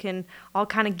seeing if you can all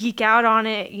kind of geek out on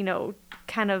it,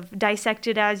 kind of dissect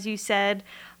it, as you said.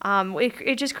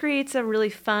 It just creates a really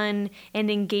fun and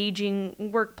engaging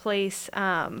workplace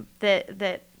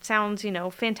that sounds,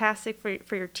 fantastic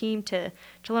for your team to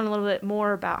learn a little bit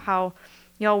more about how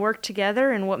y'all work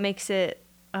together and what makes it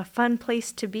a fun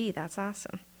place to be. That's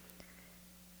awesome.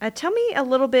 Tell me a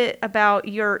little bit about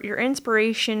your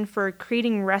inspiration for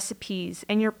creating recipes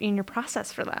and your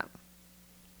process for that.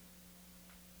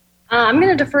 I'm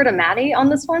going to defer to Maddie on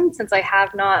this one since I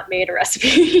have not made a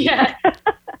recipe yet.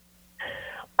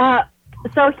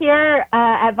 So here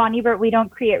at Von Ebert, we don't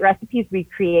create recipes, we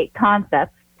create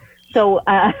concepts. So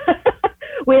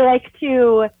we like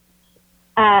to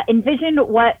envision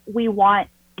what we want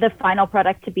the final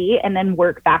product to be and then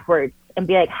work backwards and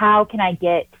be like, how can I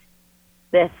get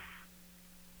this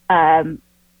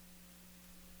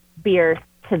beer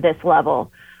to this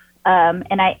level?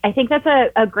 And I think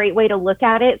that's a great way to look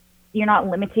at it. You're not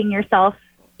limiting yourself,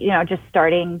 just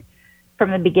starting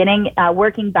from the beginning.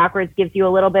 Working backwards gives you a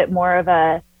little bit more of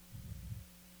a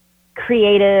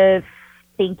creative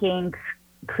thinking,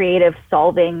 creative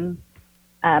solving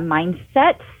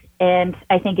mindset. And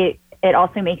I think it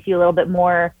also makes you a little bit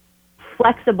more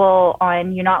flexible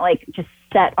on, you're not like just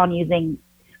set on using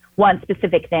one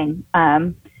specific thing.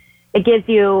 It gives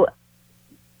you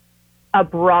a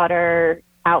broader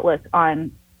outlook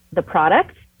on the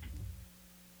product.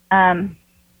 Yeah.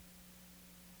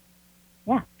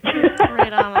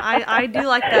 Right on. I do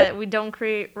like that. We don't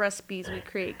create recipes, we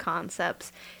create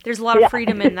concepts. There's a lot of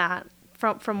freedom in that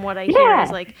from what I hear.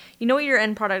 Is like, what your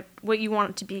end product, what you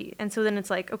want it to be. And so then it's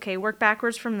like, okay, work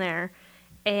backwards from there.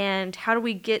 And how do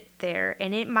we get there?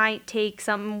 And it might take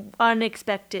something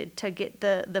unexpected to get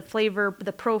the flavor,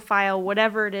 the profile,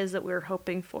 whatever it is that we were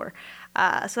hoping for.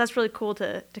 So that's really cool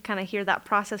to kind of hear that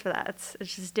process for that.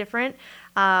 It's just different.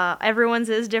 Everyone's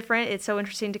is different. It's so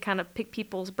interesting to kind of pick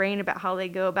people's brain about how they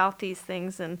go about these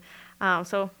things. And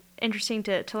so interesting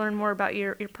to learn more about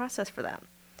your process for that.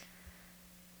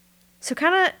 So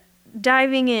kind of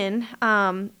diving in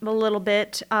a little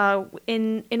bit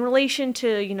in relation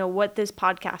to what this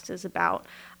podcast is about,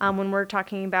 when we're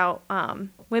talking about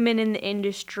women in the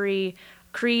industry,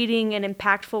 creating an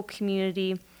impactful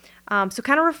community. So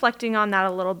kind of reflecting on that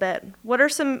a little bit, what are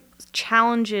some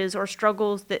challenges or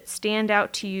struggles that stand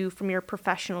out to you from your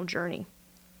professional journey?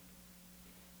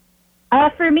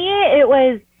 For me, it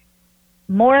was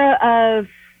more of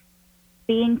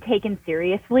being taken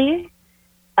seriously.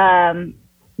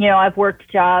 I've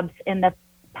worked jobs in the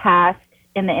past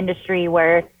in the industry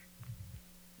where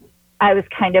I was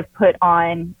kind of put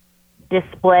on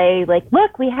display, like,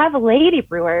 look, we have a lady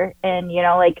brewer. And,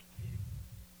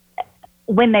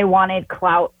 when they wanted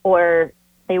clout or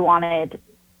they wanted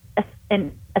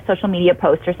a social media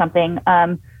post or something.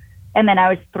 And then I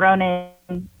was thrown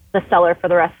in the cellar for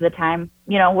the rest of the time,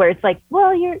 where it's like,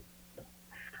 well,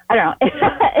 I don't know.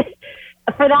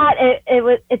 For that,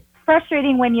 it's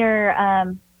frustrating when you're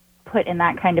put in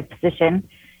that kind of position.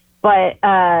 But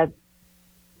I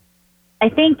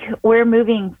think we're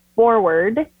moving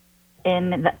forward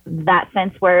in that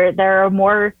sense where there are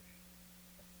more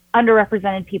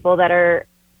underrepresented people that are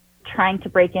trying to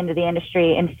break into the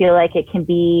industry and feel like it can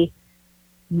be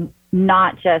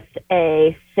not just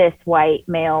a cis white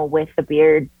male with a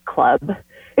beard club.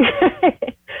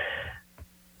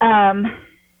 And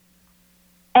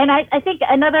I think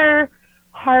another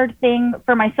hard thing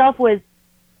for myself was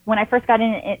when I first got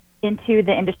into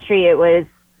the industry, it was,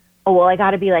 I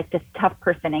got to be like this tough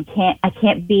person and I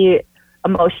can't be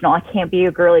emotional. I can't be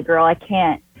a girly girl. I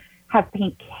can't have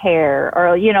pink hair, or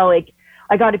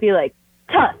I got to be like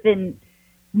tough and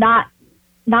not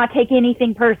take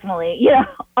anything personally,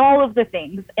 all of the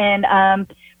things. And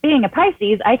being a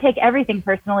Pisces, I take everything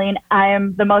personally, and I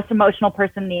am the most emotional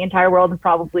person in the entire world and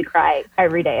probably cry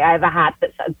every day. I have a hat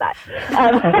that says that.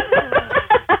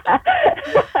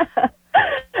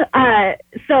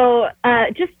 So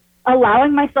just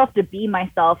allowing myself to be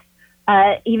myself,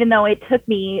 even though it took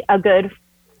me a good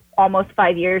almost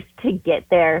 5 years to get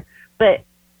there, but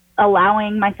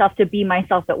allowing myself to be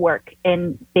myself at work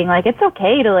and being like, it's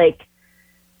okay to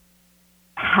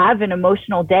have an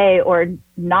emotional day or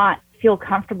not feel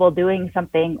comfortable doing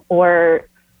something or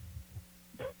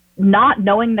not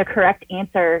knowing the correct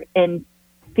answer and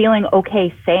feeling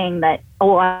okay saying that,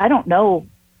 oh, I don't know,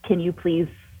 can you please,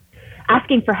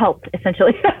 asking for help,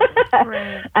 essentially.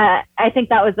 Right. I think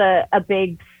that was a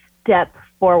big step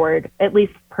forward, at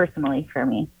least personally for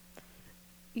me.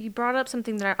 You brought up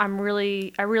something that I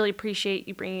really appreciate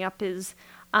you bringing up is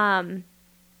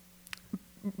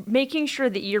making sure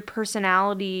that your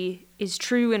personality is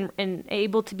true and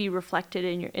able to be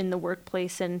reflected in the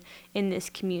workplace and in this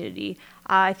community.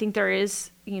 I think there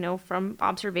is, from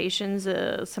observations,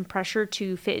 some pressure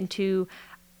to fit into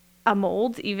a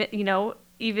mold,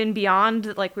 even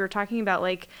beyond, like we were talking about,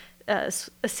 like a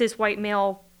cis white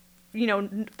male,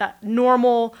 that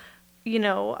normal,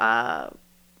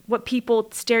 what people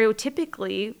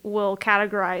stereotypically will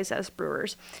categorize as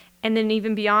brewers. And then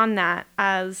even beyond that,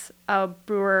 as a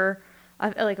brewer,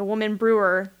 like a woman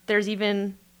brewer, there's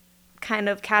even kind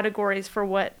of categories for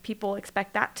what people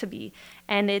expect that to be.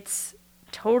 And it's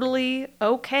totally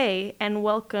okay and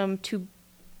welcome to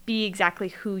be exactly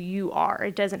who you are.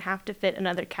 It doesn't have to fit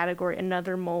another category,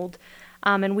 another mold.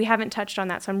 And we haven't touched on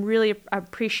that. So I'm really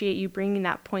appreciate you bringing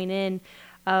that point in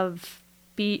of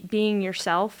being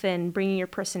yourself and bringing your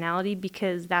personality,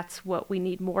 because that's what we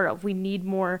need more of. We need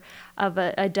more of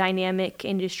a dynamic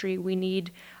industry. We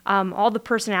need all the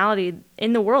personality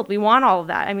in the world. We want all of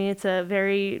that. I mean, it's a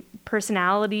very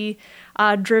personality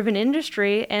driven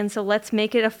industry, and so let's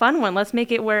make it a fun one. Let's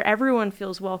make it where everyone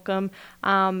feels welcome.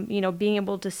 Being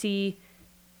able to see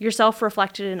yourself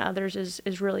reflected in others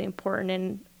is really important.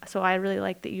 And so I really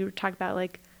like that you were talking about,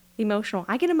 like, emotional.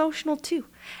 I get emotional too.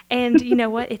 And you know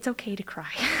what? It's okay to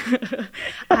cry.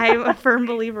 I'm a firm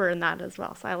believer in that as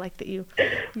well. So I like that you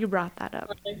brought that up.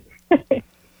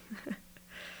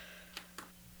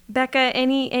 Becca,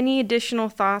 any additional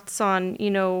thoughts on,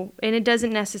 and it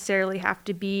doesn't necessarily have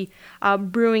to be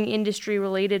brewing industry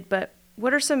related, but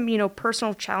what are some,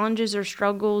 personal challenges or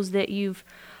struggles that you've,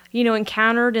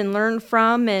 encountered and learned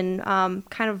from, and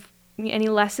kind of any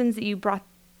lessons that you brought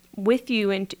with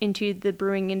you into the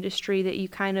brewing industry that you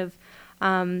kind of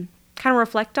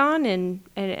reflect on and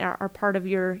are part of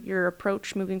your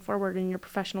approach moving forward in your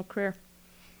professional career?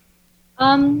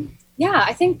 Yeah,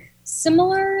 I think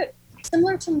similar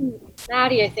to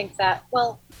Maddie, I think that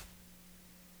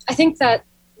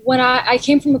when I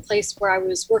came from a place where I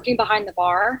was working behind the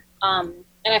bar, and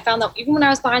I found that even when I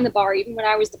was behind the bar, even when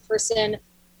I was the person,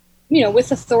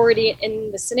 with authority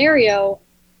in the scenario,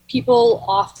 people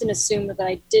often assumed that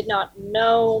I did not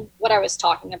know what I was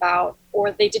talking about, or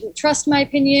they didn't trust my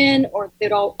opinion, or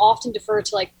they'd all often defer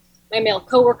to, like, my male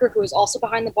coworker who was also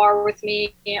behind the bar with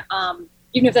me, even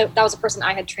if that was a person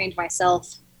I had trained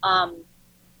myself. And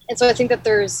so I think that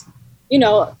there's,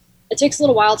 it takes a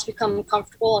little while to become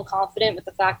comfortable and confident with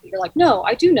the fact that you're like, no,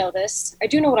 I do know this. I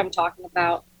do know what I'm talking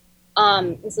about.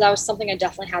 And so that was something I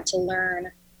definitely had to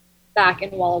learn back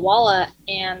in Walla Walla.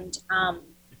 And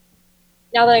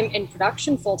now that I'm in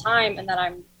production full time and that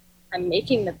I'm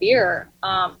making the beer,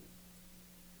 I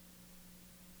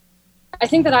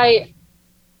think that I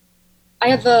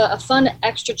have a fun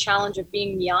extra challenge of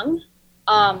being young,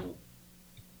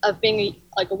 of being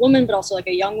like a woman, but also like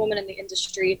a young woman in the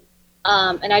industry.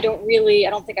 And I don't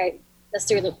think I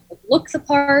necessarily look the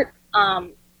part.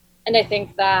 And I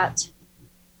think that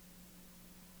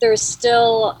there's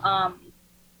still,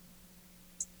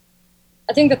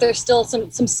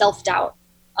 some self-doubt.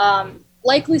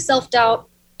 Likely self-doubt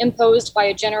imposed by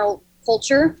a general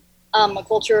culture, a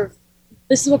culture of,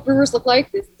 this is what brewers look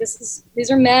like.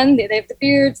 These are men. They have the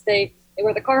beards. They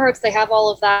wear the Carhartts. They have all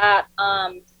of that.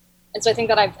 And so I think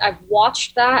that I've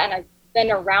watched that, and I've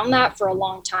been around that for a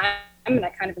long time. And I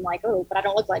kind of been like, oh, but I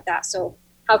don't look like that. So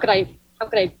how could I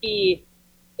be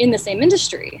in the same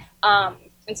industry?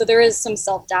 And so there is some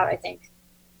self-doubt, I think,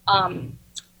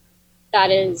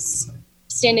 that is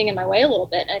standing in my way a little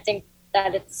bit. And I think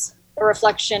that it's a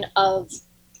reflection of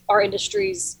our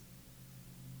industry's,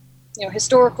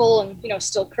 historical and,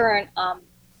 still current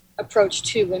approach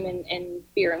to women in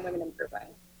beer and women in brewing.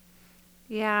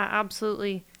 Yeah,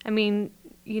 absolutely. I mean,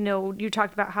 you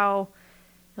talked about how,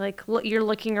 like, you're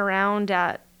looking around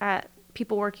at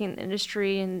people working in the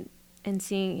industry and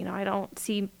seeing, I don't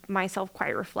see myself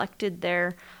quite reflected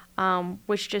there,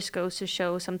 which just goes to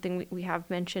show something we have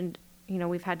mentioned.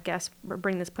 We've had guests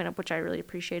bring this point up, which I really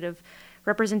appreciate, of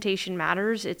representation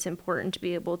matters. It's important to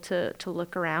be able to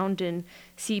look around and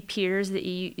see peers that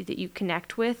you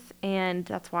connect with. And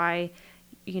that's why,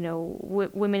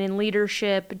 women in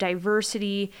leadership,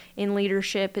 diversity in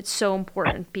leadership. It's so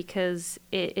important because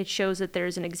it shows that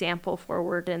there's an example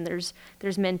forward, and there's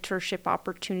mentorship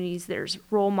opportunities, there's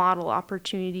role model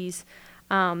opportunities,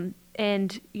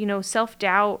 and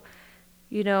self-doubt.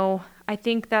 I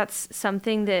think that's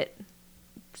something that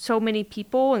so many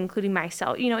people, including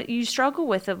myself, you struggle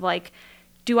with, of like,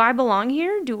 do I belong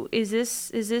here? Is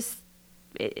this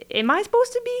am I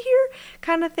supposed to be here,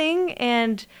 kind of thing?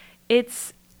 And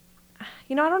it's,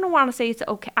 I don't want to say it's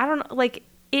okay. I don't know, like,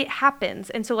 it happens.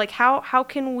 And so, like, how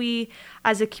can we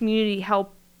as a community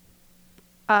help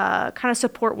kind of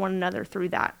support one another through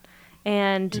that?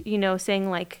 And, saying,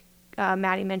 like,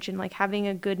 Maddie mentioned, like, having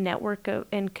a good network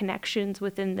and connections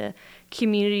within the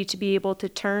community to be able to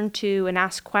turn to and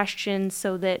ask questions,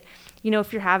 so that,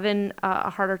 if you're having a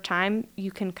harder time,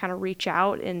 you can kind of reach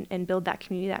out and build that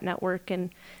community, that network, and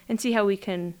see how we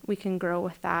can grow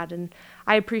with that. And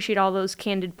I appreciate all those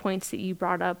candid points that you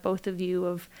brought up, both of you,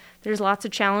 of there's lots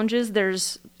of challenges.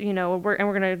 There's, we're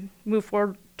going to move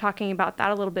forward talking about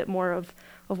that a little bit more of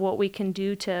what we can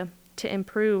do to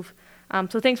improve.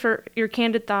 So thanks for your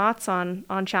candid thoughts on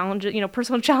challenges,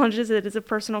 personal challenges. It is a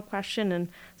personal question, and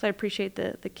so I appreciate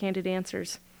the candid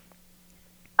answers.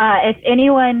 If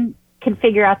anyone can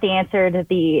figure out the answer to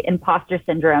the imposter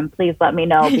syndrome, please let me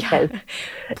know, because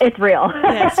it's real.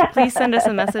 Yes, please send us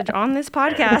a message on this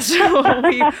podcast.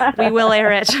 we will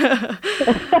air it.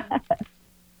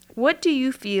 What do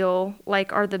you feel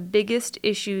like are the biggest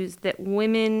issues that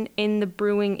women in the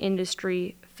brewing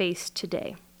industry face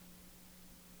today?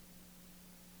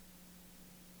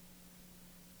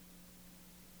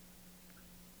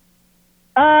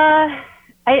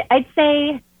 I'd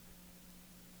say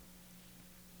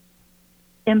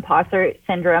imposter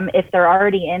syndrome if they're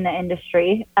already in the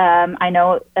industry. I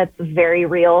know that's very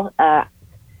real. I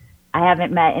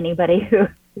haven't met anybody who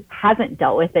hasn't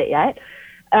dealt with it yet.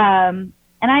 And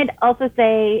I'd also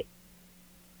say,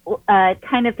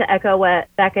 kind of to echo what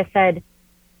Becca said,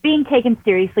 being taken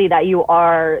seriously, that you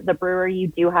are the brewer, you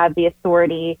do have the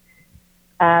authority.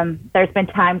 There's been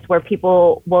times where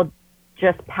people will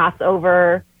just pass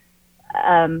over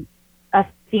a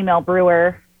female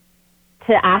brewer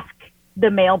to ask the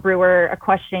male brewer a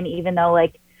question, even though,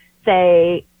 like,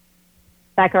 say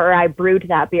Becca or I brewed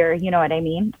that beer, you know what I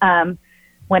mean?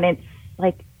 When it's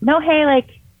like, no, hey, like,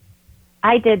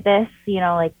 I did this,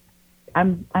 like,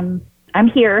 I'm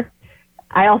here.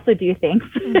 I also do things.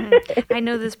 I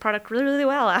know this product really, really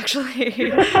well, actually.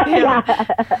 Yeah.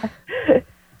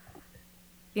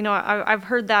 I've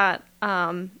heard that,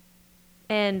 and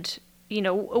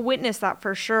witness that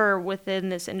for sure within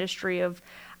this industry of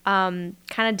kind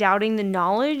of doubting the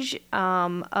knowledge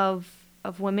of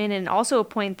women. And also a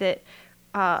point that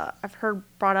I've heard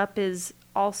brought up is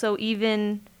also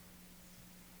even,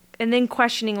 and then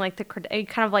questioning, like, the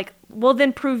kind of like, well,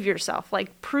 then prove yourself,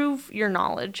 like, prove your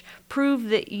knowledge, prove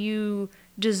that you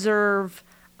deserve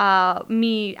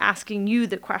me asking you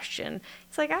the question.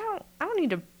 It's like, I don't need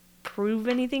to prove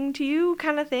anything to you,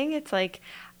 kind of thing. It's like,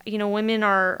 women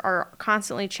are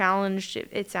constantly challenged,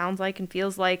 it sounds like and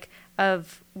feels like,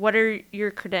 of what are your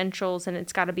credentials, and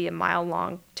it's got to be a mile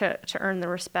long to earn the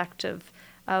respect of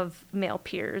male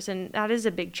peers. And that is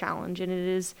a big challenge, and it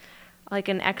is like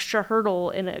an extra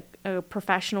hurdle in a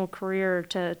professional career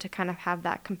to kind of have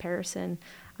that comparison.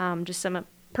 Just some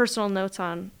personal notes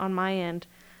on my end.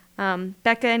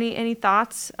 Becca, any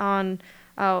thoughts on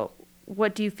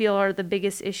what do you feel are the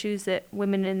biggest issues that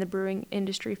women in the brewing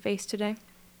industry face today?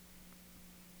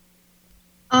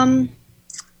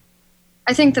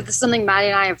 I think that this is something Maddie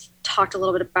and I have talked a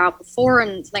little bit about before,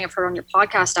 and something I've heard on your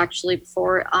podcast actually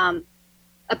before,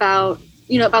 about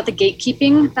the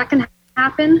gatekeeping that can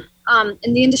happen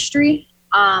in the industry,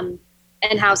 and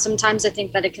how sometimes I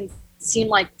think that it can seem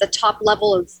like the top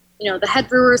level of, the head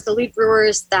brewers, the lead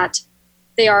brewers, that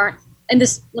they aren't, and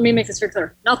this, let me make this very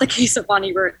clear, not the case of Bon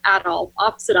Ebert at all,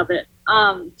 opposite of it.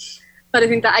 But I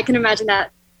think that I can imagine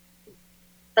that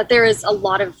there is a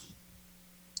lot of,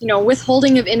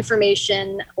 withholding of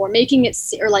information, or making it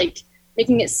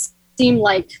seem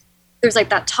like there's like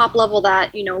that top level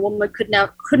that, a woman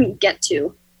couldn't get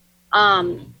to.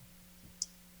 And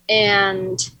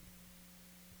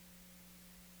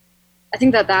I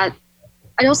think that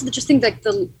I also just think that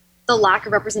the lack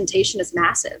of representation is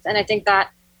massive. And I think that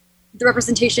the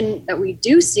representation that we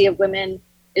do see of women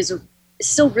is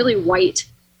still really white.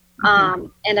 Mm-hmm.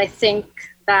 And I think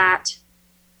that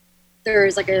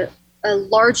there's like a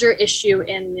larger issue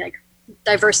in, like,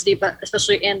 diversity, but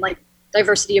especially in, like,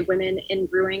 diversity of women in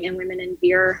brewing and women in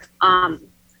beer.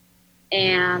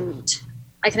 And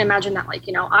I can imagine that, like,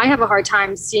 I have a hard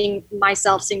time seeing my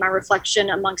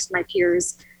reflection amongst my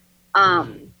peers.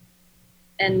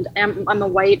 And I'm a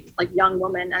white, like, young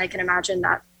woman, and I can imagine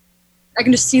that I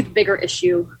can just see the bigger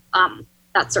issue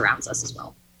that surrounds us as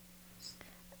well.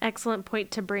 Excellent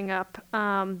point to bring up.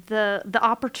 The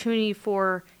opportunity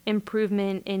for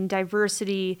improvement in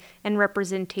diversity and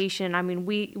representation. I mean,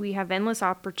 we have endless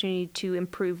opportunity to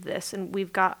improve this, and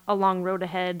we've got a long road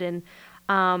ahead. And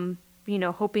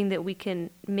hoping that we can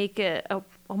make a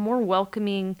more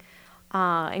welcoming,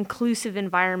 inclusive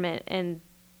environment. And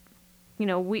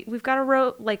we've got a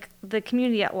road, like, the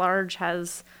community at large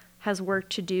has work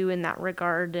to do in that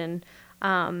regard. And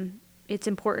it's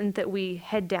important that we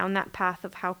head down that path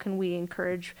of how can we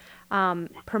encourage,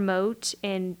 promote,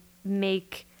 and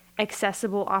make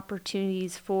accessible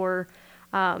opportunities for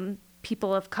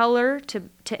people of color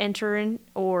to enter in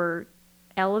or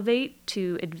elevate,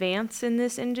 to advance in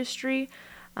this industry.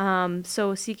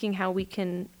 So seeking how we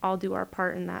can all do our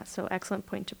part in that. So excellent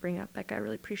point to bring up, Becca. I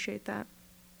really appreciate that.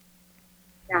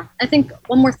 Yeah, I think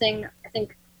one more thing, I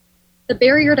think the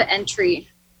barrier to entry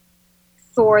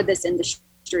for this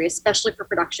industry, especially for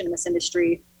production in this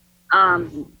industry,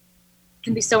 can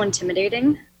be so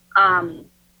intimidating. And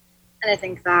I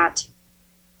think that's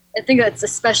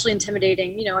especially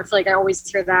intimidating. I feel like I always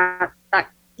hear that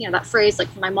phrase, like,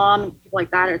 from my mom and people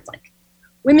like that. It's like,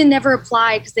 women never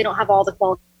apply because they don't have all the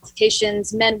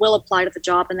qualifications. Men will apply to the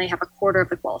job and they have a quarter of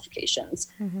the qualifications.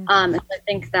 Mm-hmm. And I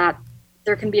think that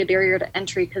there can be a barrier to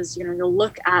entry because, you'll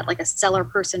look at, like, a seller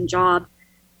person job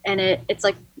and it's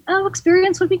like, oh,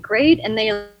 experience would be great. And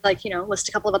they, like, list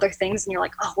a couple of other things and you're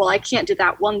like, oh, well, I can't do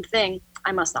that one thing.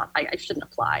 I shouldn't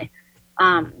apply.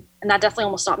 And that definitely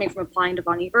almost stopped me from applying to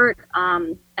Von Ebert.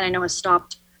 And I know has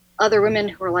stopped other women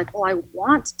who are like, oh, I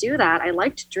want to do that. I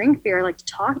like to drink beer. I like to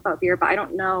talk about beer, but I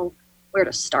don't know where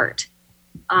to start.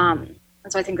 And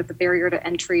so I think that the barrier to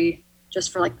entry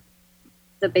just for, like,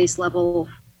 the base level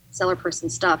seller person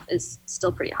stuff is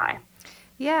still pretty high.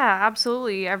 Yeah,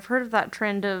 absolutely. I've heard of that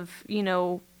trend of,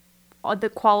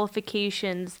 the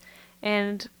qualifications,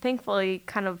 and thankfully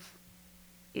kind of,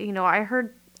 I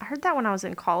heard that when I was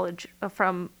in college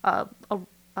from a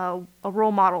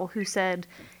role model who said,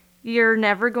 you're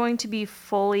never going to be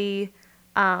fully,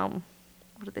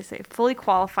 fully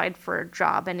qualified for a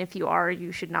job. And if you are,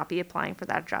 you should not be applying for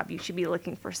that job. You should be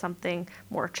looking for something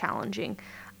more challenging.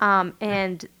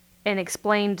 And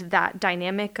explained that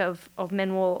dynamic of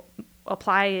men will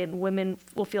apply and women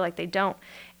will feel like they don't.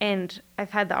 And I've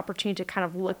had the opportunity to kind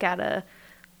of look at a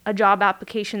job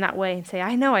application that way and say,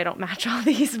 I know I don't match all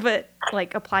these, but,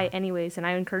 like, apply anyways. And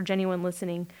I encourage anyone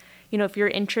listening, if you're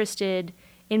interested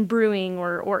in brewing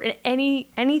or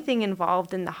anything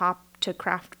involved in the hop to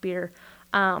craft beer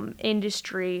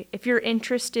industry, if you're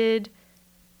interested,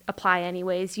 apply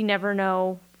anyways. You never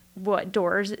know what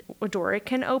door it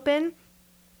can open.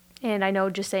 And I know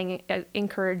just saying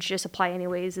encourage, just apply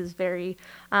anyways is very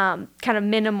kind of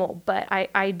minimal, but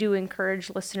I do encourage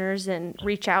listeners and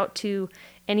reach out to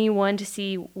anyone to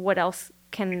see what else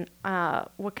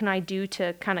what can I do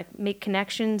to kind of make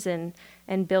connections and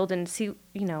build and see,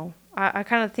 I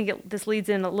kind of think this leads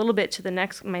in a little bit to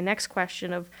my next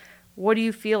question of, what do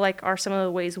you feel like are some of the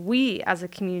ways we as a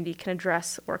community can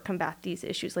address or combat these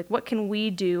issues? Like, what can we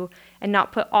do and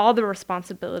not put all the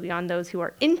responsibility on those who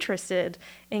are interested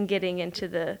in getting into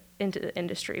the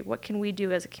industry? What can we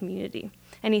do as a community?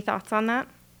 Any thoughts on that?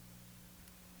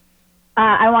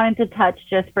 I wanted to touch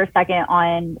just for a second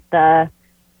on the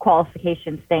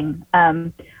qualifications thing.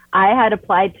 I had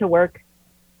applied to work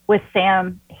with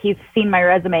Sam. He's seen my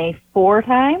resume 4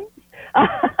 times.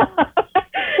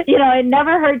 It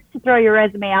never hurts to throw your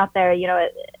resume out there.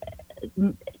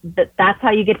 That's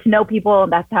how you get to know people.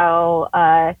 That's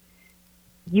how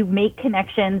you make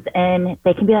connections, and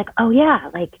they can be like, oh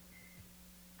yeah, like,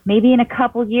 maybe in a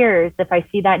couple years, if I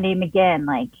see that name again,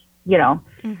 like,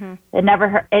 mm-hmm. It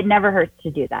never hurts to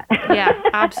do that. Yeah,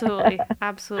 absolutely.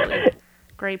 Absolutely.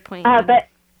 Great point. But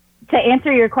to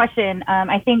answer your question,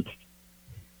 I think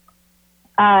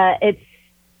it's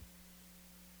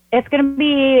going to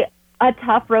be a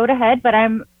tough road ahead, but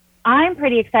I'm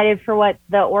pretty excited for what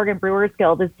the Oregon Brewers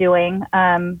Guild is doing.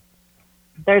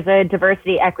 There's a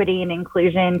diversity, equity, and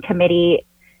inclusion committee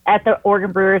at the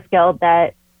Oregon Brewers Guild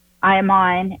that I am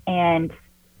on, and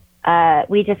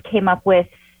we just came up with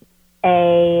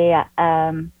a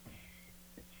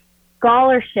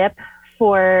scholarship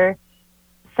for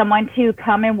someone to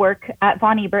come and work at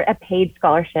Von Ebert, a paid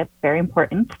scholarship, very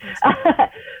important,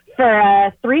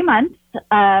 for 3 months,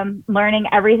 learning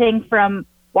everything from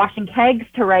washing kegs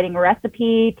to writing a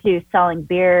recipe to selling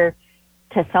beer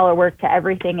to cellar work to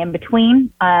everything in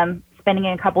between. Spending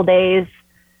a couple days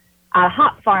a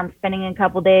hop farm, spending a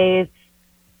couple days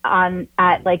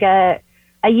at like a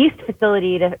yeast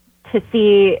facility to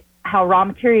see how raw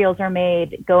materials are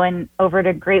made, going over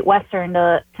to Great Western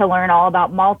to learn all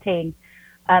about malting.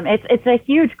 It's a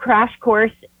huge crash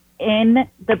course in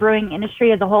the brewing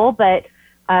industry as a whole, but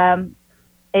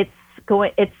it's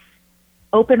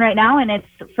open right now, and it's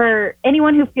for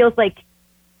anyone who feels like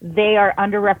they are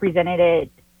underrepresented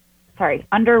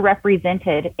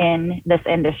in this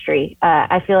industry.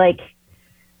 I feel like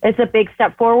it's a big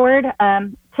step forward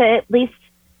to at least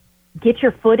get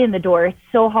your foot in the door. It's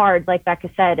so hard, like Becca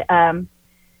said.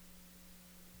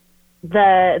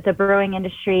 The brewing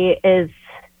industry is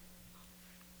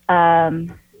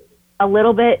a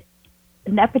little bit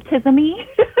nepotism-y.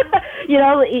 You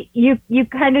know, you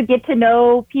kind of get to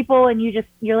know people, and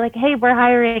you're like, hey, we're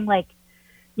hiring, like,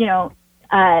 you know.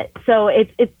 So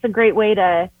it's a great way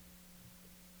to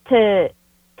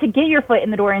get your foot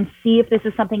in the door and see if this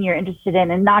is something you're interested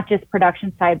in, and not just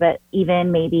production side, but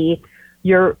even maybe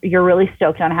you're really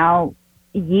stoked on how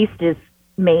yeast is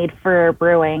made for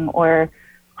brewing, or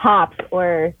hops,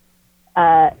 or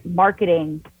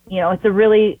marketing. You know, it's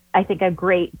I think a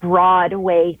great broad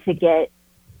way to get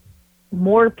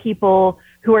more people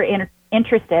who are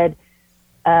interested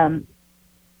in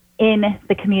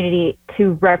the community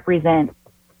to represent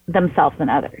themselves and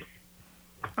others.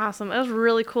 Awesome. It was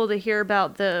really cool to hear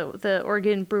about the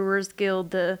Oregon Brewers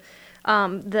Guild, the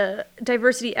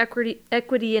Diversity,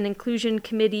 Equity, and Inclusion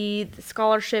Committee, the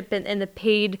scholarship, and the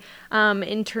paid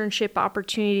internship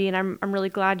opportunity. And I'm really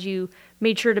glad you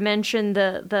made sure to mention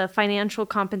the financial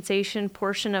compensation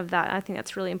portion of that. I think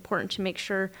that's really important to make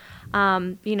sure,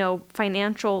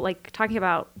 financial, like talking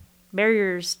about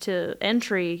barriers to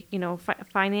entry,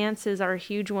 finances are a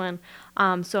huge one.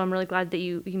 So I'm really glad that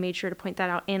you made sure to point that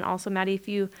out. And also, Maddie, if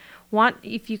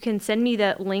you can send me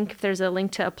that link, if there's a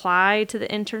link to apply to the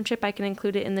internship, I can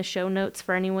include it in the show notes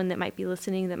for anyone that might be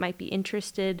listening, that might be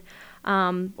interested,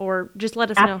 or just let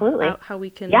us know how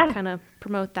we can kind of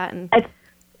promote that. And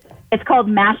it's called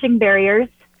Mashing Barriers.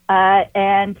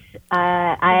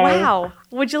 Wow.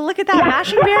 Would you look at that,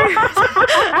 Mashing Barriers?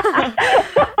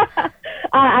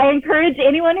 I encourage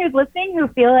anyone who's listening who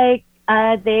feel like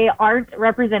they aren't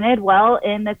represented well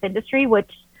in this industry, which,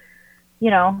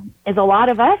 is a lot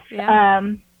of us,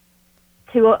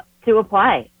 to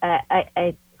apply.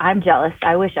 I'm jealous.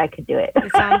 I wish I could do it.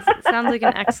 It sounds like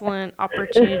an excellent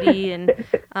opportunity, and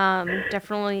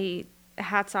definitely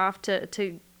hats off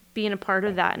to being a part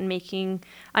of that and making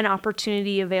an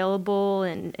opportunity available,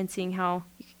 and seeing how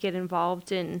you could get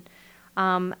involved in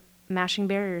Mashing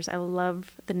Barriers. I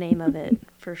love the name of it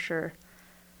for sure.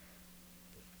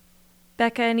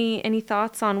 Becca, any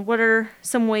thoughts on what are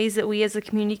some ways that we as a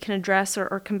community can address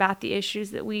or combat the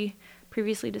issues that we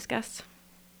previously discussed?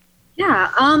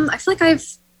 Yeah, I feel like I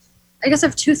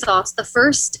have two thoughts. The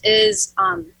first is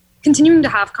continuing to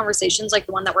have conversations like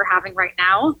the one that we're having right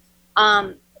now.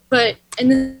 But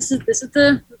this is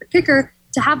the kicker,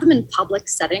 to have them in public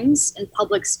settings, in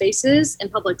public spaces, in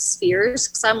public spheres.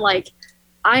 Because I'm like,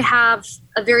 I have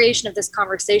a variation of this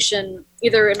conversation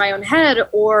either in my own head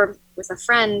or with a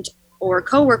friend or a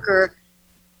coworker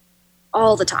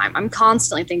all the time. I'm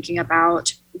constantly thinking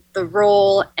about the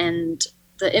role and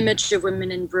the image of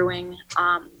women in brewing.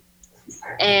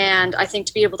 And I think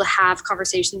to be able to have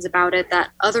conversations about it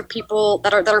that other people,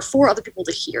 that are for other people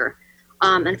to hear,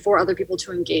 and for other people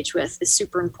to engage with, is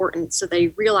super important. So they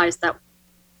realize that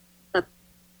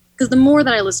because the more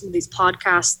that I listen to these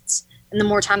podcasts and the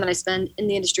more time that I spend in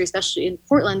the industry, especially in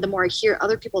Portland, the more I hear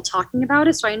other people talking about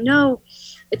it. So I know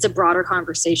it's a broader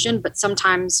conversation, but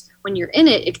sometimes when you're in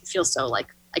it, it can feel so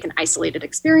like an isolated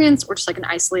experience, or just like an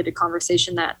isolated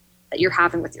conversation that you're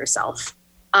having with yourself.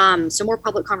 So more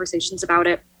public conversations about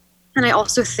it. And I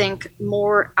also think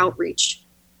more outreach,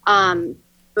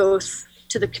 both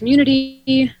to the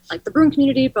community, like the brewing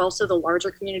community, but also the larger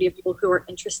community of people who are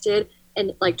interested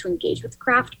and like to engage with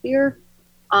craft beer,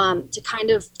 to kind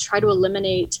of try to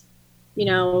eliminate,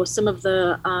 some of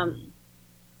the,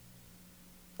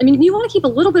 you want to keep a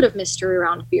little bit of mystery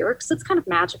around beer because it's kind of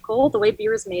magical. The way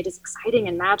beer is made is exciting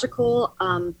and magical,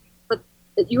 but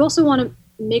you also want to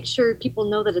make sure people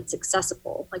know that it's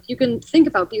accessible. Like, you can think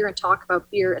about beer and talk about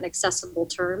beer in accessible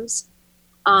terms,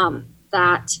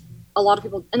 that a lot of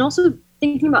people, and also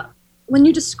thinking about when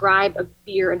you describe a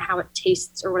beer and how it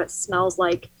tastes or what it smells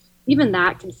like, even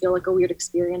that can feel like a weird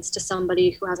experience to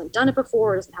somebody who hasn't done it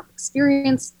before, or doesn't have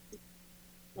experience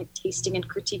like tasting and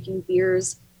critiquing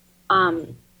beers.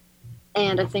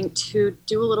 And I think to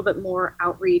do a little bit more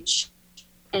outreach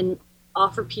and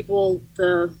offer people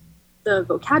the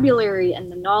vocabulary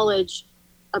and the knowledge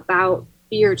about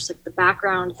beer, just like the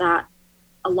background that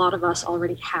a lot of us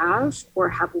already have or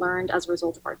have learned as a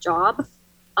result of our job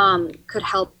could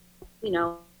help,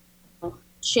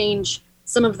 change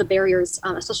some of the barriers,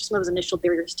 especially some of those initial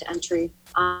barriers to entry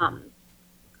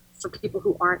for people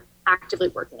who aren't actively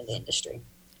working in the industry.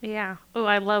 Yeah. Oh,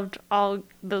 I loved all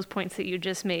those points that you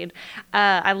just made.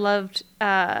 I loved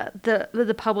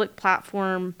the public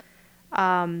platform.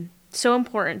 So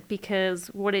important, because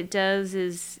what it does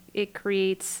is it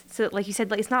creates, so like you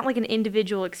said, like, it's not like an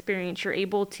individual experience. You're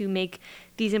able to make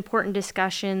these important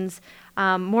discussions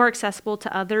more accessible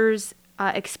to others,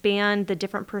 expand the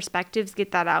different perspectives,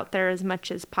 get that out there as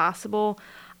much as possible.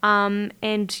 And,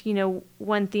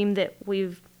 one theme that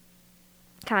we've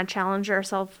kind of challenge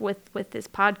ourselves with this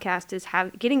podcast is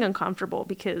getting uncomfortable,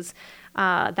 because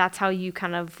that's how you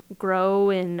kind of grow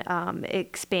and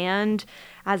expand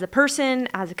as a person,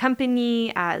 as a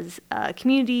company, as a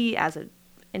community, as an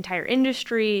entire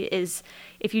industry. Is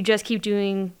if you just keep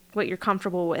doing what you're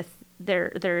comfortable with,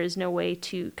 there is no way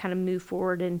to kind of move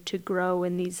forward and to grow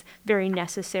in these very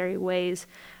necessary ways.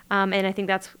 And I think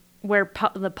that's where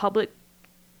the public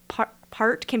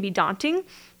part can be daunting,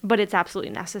 but it's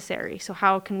absolutely necessary. So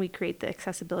how can we create the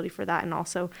accessibility for that, and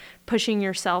also pushing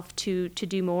yourself to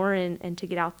do more and to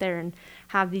get out there and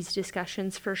have these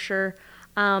discussions for sure.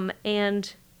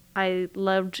 And I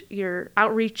loved your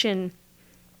outreach and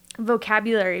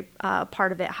vocabulary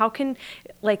part of it. How can,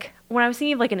 like, when I was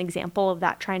thinking of like an example of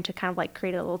that, trying to kind of like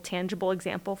create a little tangible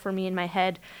example for me in my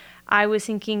head, I was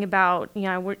thinking about,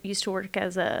 I used to work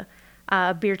as a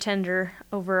beer tender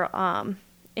over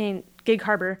in Gig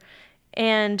Harbor,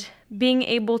 and being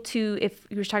able to, if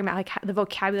you were talking about like the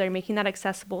vocabulary, making that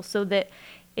accessible, so that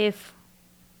if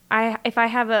I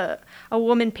have a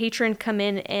woman patron come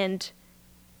in and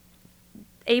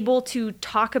able to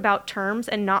talk about terms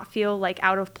and not feel like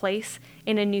out of place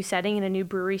in a new setting, in a new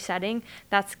brewery setting,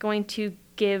 that's going to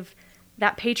give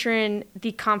that patron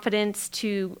the confidence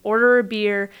to order a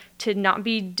beer, to not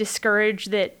be discouraged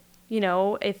that,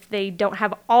 if they don't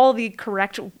have all the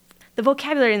correct, the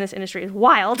vocabulary in this industry is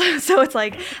wild. So it's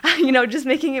like, just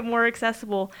making it more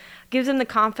accessible gives them the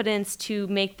confidence to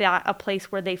make that a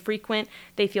place where they frequent,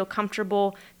 they feel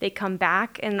comfortable, they come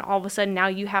back, and all of a sudden now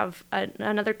you have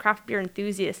another craft beer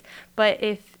enthusiast. But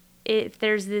if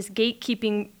there's this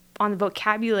gatekeeping on the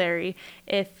vocabulary,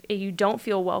 if you don't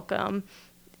feel welcome,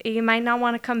 you might not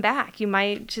want to come back. You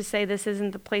might just say, this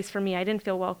isn't the place for me. I didn't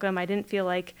feel welcome. I didn't feel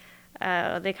like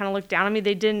they kind of looked down on me.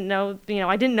 They didn't know,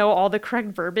 I didn't know all the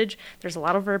correct verbiage. There's a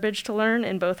lot of verbiage to learn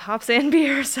in both hops and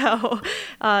beer. So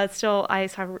that's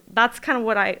kind of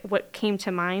what came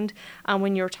to mind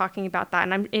when you were talking about that.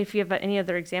 And if you have any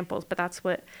other examples, but that's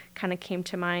what kind of came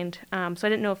to mind. So I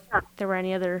didn't know if there were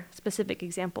any other specific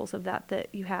examples of that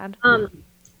you had.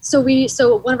 So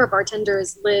one of our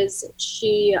bartenders, Liz,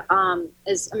 she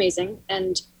is amazing.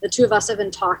 And the two of us have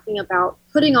been talking about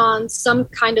putting on some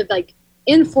kind of like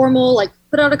informal, like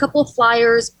put out a couple of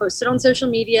flyers, post it on social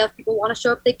media. If people want to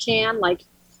show up, they can, like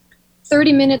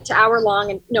 30-minute to hour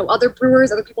long. And, other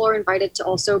brewers, other people are invited to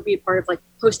also be a part of like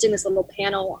hosting this little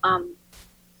panel,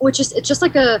 it's just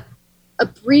like a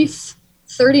brief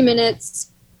 30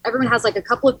 minutes. Everyone has like a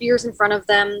couple of beers in front of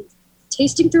them,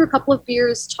 tasting through a couple of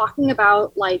beers, talking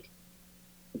about like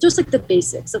just like the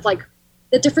basics of like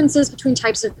the differences between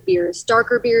types of beers,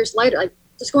 darker beers, lighter, like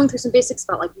just going through some basics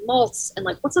about like malts and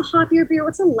like what's a hoppier beer,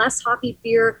 what's a less hoppy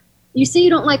beer. You say you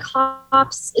don't like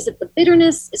hops, is it the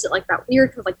bitterness? Is it like that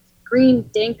weird kind of like green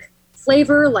dank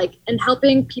flavor? Like, and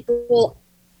helping people,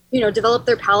 develop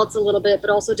their palates a little bit,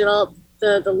 but also develop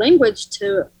the language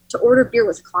to order beer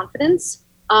with confidence.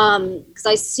 Because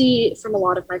I see from a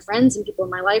lot of my friends and people in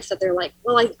my life that they're like,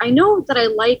 well, I know that I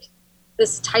like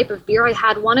this type of beer. I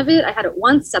had one of it. I had it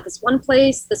once at this one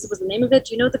place. This was the name of it.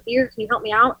 Do you know the beer? Can you help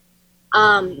me out?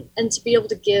 And to be able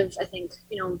to give, I think,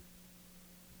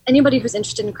 anybody who's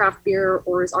interested in craft beer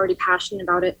or is already passionate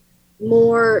about it,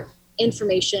 more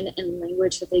information and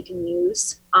language that they can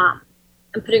use. And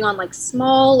putting on like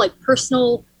small, like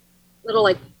personal little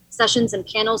like sessions and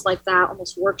panels like that,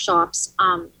 almost workshops,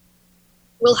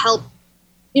 will help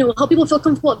people feel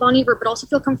comfortable at Bon Iver, but also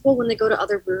feel comfortable when they go to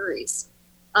other breweries.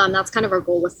 That's kind of our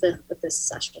goal with this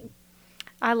session.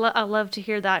 I love to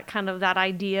hear that kind of that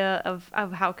idea of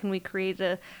how can we create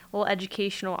a little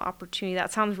educational opportunity.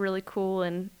 That sounds really cool,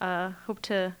 and hope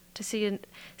to see it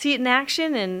in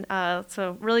action. And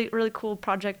so really, really cool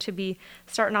project to be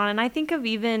starting on. And I think of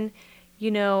even,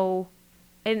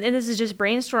 and this is just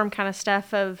brainstorm kind of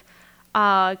stuff of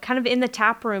kind of in the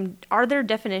tap room, are there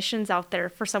definitions out there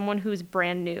for someone who's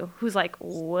brand new, who's like,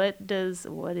 what is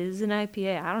an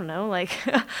IPA? I don't know. Like,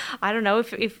 I don't know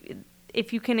if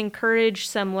if you can encourage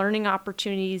some learning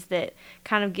opportunities that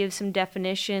kind of give some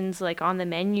definitions like on the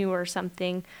menu or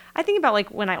something. I think about like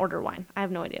when I order wine, I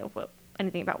have no idea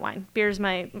anything about wine. Beer's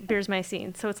my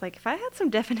scene. So it's like, if I had some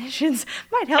definitions,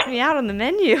 it might help me out on the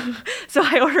menu. So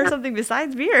I order something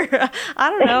besides beer. I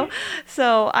don't know.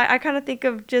 So I kind of think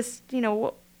of just,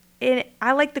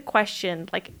 I like the question,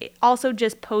 like also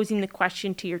just posing the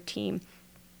question to your team.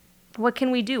 What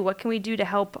can we do? What can we do to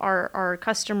help our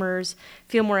customers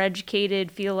feel more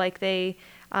educated, feel like they,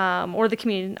 or the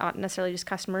community, not necessarily just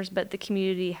customers, but the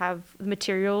community have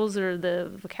materials or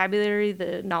the vocabulary,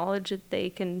 the knowledge that they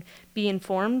can be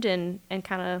informed and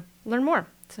kind of learn more.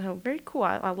 So very cool.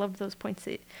 I love those points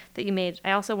that you made.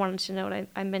 I also wanted to note,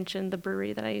 I mentioned the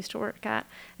brewery that I used to work at.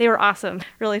 They were awesome,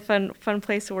 really fun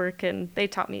place to work, and they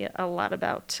taught me a lot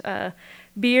about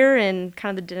beer and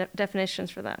kind of the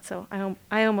definitions for that. So I owe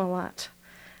them a lot.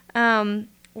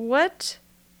 What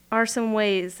are some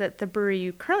ways that the brewery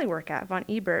you currently work at, Von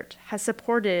Ebert, has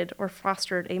supported or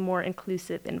fostered a more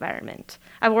inclusive environment?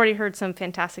 I've already heard some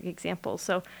fantastic examples,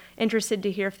 so interested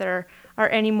to hear if there are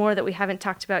any more that we haven't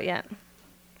talked about yet.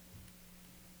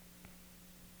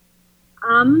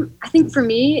 I think for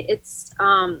me, it's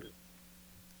all,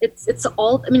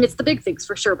 I mean, it's the big things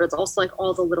for sure, but it's also like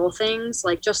all the little things.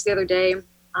 Like just the other day,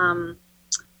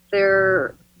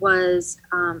 there was,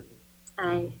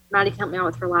 Maddie can help me out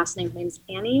with her last name. Her name's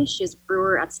Annie. She's a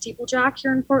brewer at Steeplejack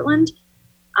here in Portland.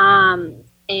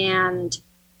 And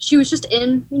she was just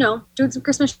in, doing some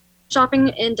Christmas shopping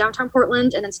in downtown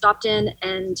Portland, and then stopped in,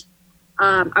 and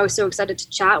I was so excited to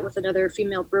chat with another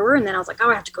female brewer. And then I was like,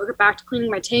 I have to go get back to cleaning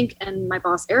my tank. And my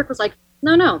boss, Eric, was like,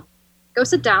 no, go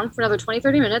sit down for another 20,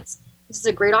 30 minutes. This is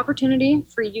a great opportunity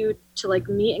for you to like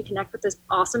meet and connect with this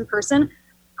awesome person.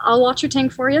 I'll watch your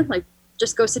tank for you. Like,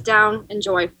 just go sit down,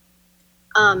 enjoy.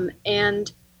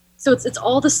 And so it's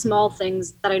all the small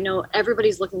things that I know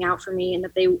everybody's looking out for me, and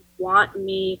that they want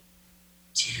me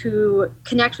to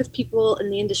connect with people in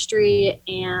the industry,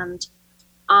 and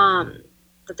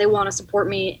that they want to support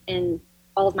me in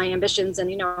all of my ambitions.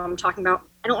 And, I'm talking about,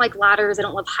 I don't like ladders. I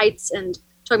don't love heights, and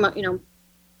talking about,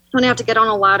 when I have to get on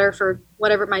a ladder for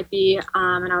whatever it might be.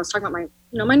 And I was talking about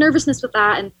my nervousness with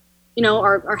that. And,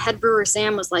 our head brewer,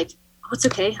 Sam, was like, oh, it's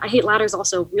okay. I hate ladders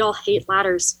also. We all hate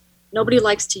ladders. Nobody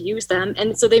likes to use them.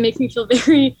 And so they make me feel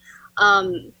very,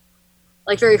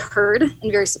 very heard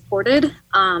and very supported,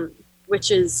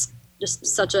 which is just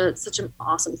such an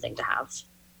awesome thing to have.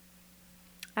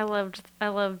 I loved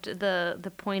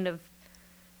the point of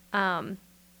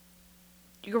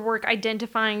your work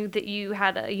identifying that you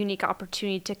had a unique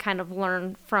opportunity to kind of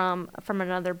learn from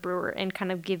another brewer, and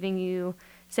kind of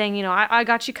saying, I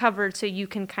got you covered, so you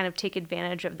can kind of take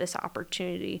advantage of this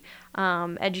opportunity,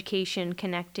 education,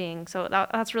 connecting. So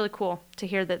that's really cool to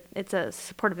hear that it's a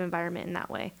supportive environment in that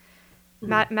way.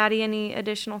 Mm-hmm. Maddie, any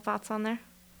additional thoughts on there?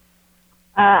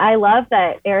 I love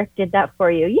that Eric did that for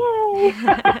you. Yay!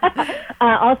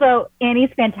 Also,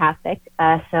 Annie's fantastic.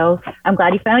 So I'm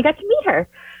glad you finally got to meet her.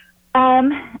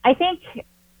 I think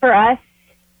for us,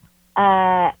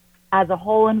 as a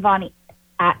whole at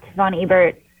Von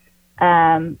Ebert,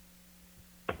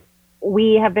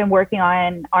 we have been working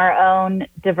on our own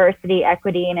diversity,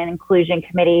 equity, and inclusion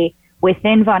committee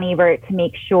within Von Ebert to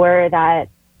make sure that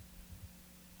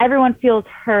everyone feels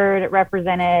heard,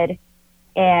 represented,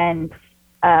 and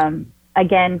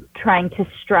again, trying to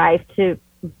strive to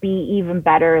be even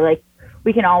better. Like,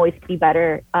 we can always be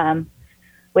better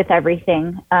with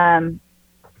everything.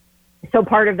 So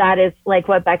part of that is like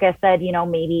what Becca said,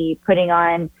 maybe putting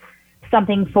on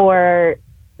something for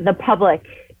the public,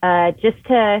 just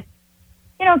to,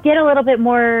 get a little bit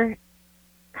more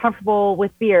comfortable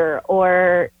with beer,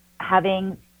 or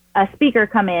having a speaker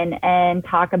come in and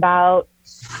talk about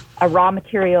a raw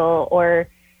material, or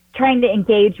trying to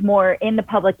engage more in the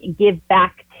public and give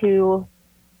back to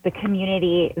the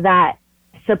community that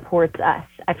supports us.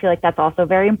 I feel like that's also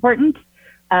very important.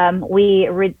 We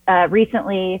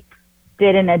recently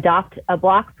did an Adopt a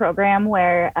Block program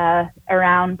where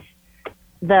around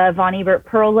the Von Ebert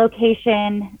Pearl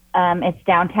location, it's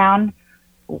downtown.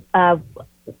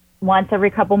 Once every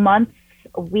couple months,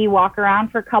 we walk around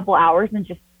for a couple hours and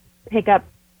just pick up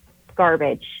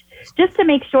garbage, just to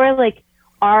make sure, like,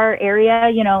 our area,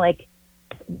 like,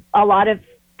 a lot of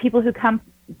people who come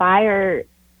by or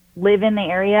live in the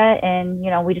area, and,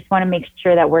 we just want to make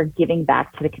sure that we're giving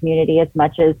back to the community as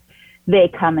much as they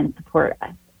come and support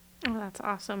us. Oh, that's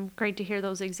awesome. Great to hear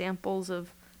those examples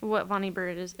of what Von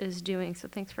Ebert is doing. So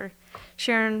thanks for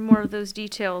sharing more of those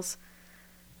details.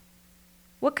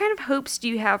 What kind of hopes do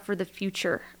you have for the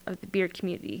future of the beer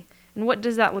community, and what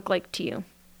does that look like to you?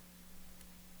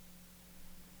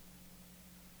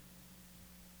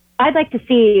 I'd like to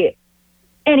see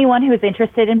anyone who's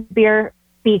interested in beer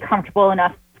be comfortable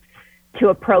enough to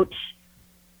approach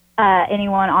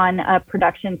anyone on a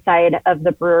production side of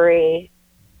the brewery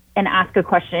and ask a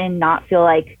question and not feel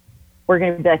like we're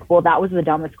going to be like, well, that was the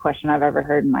dumbest question I've ever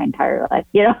heard in my entire life.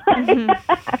 You know,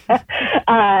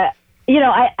 you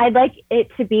know, I'd like it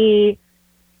to be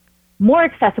more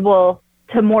accessible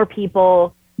to more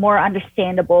people, more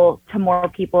understandable to more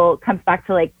people. It comes back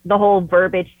to like the whole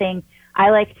verbiage thing.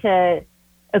 I like to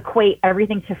equate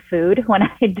everything to food when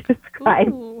I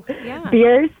describe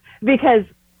beers, because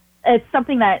it's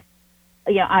something that,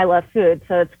 you know, I love food,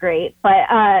 so it's great.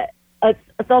 But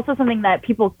it's also something that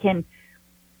people can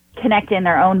connect in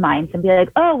their own minds and be like,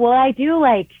 oh, well, I do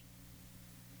like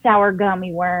sour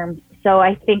gummy worms, so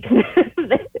I think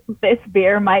this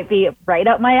beer might be right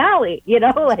up my alley, you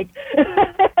know, like,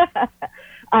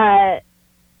 I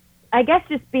guess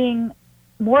just being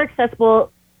more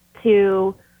accessible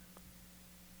to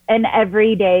an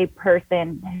everyday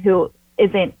person who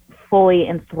isn't fully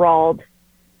enthralled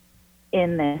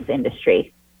in this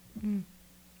industry.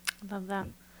 Love that.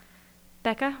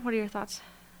 Becca, what are your thoughts?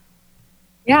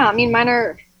 Yeah, I mean, mine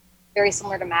are very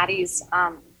similar to Maddie's.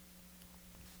 I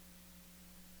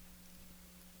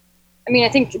mean, I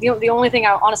think the only thing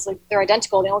honestly, they're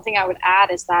identical. The only thing I would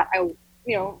add is that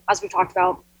you know, as we've talked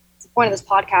about, it's the point of this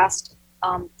podcast,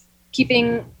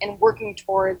 keeping and working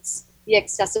towards the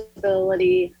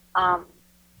accessibility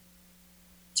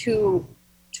to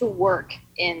work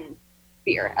in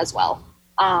beer as well.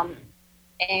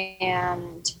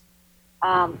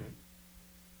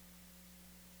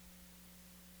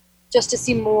 Just to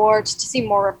see more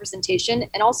representation.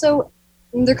 And also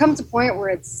there comes a point where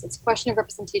it's a question of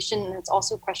representation, and it's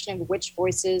also a question of which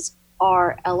voices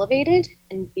are elevated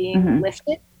and being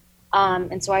lifted.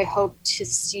 And so I hope to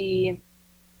see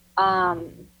a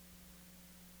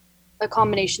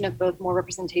combination of both more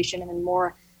representation and then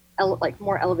more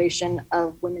elevation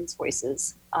of women's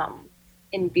voices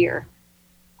in beer.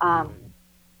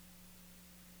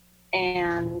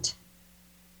 And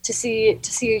to see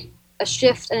a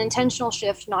shift, an intentional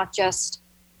shift, not just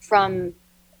from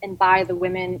and by the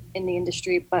women in the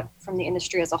industry, but from the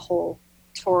industry as a whole,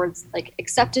 towards like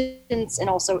acceptance and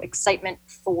also excitement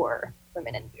for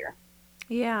women in beer.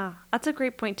 Yeah, that's a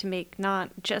great point to make.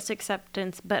 Not just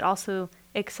acceptance, but also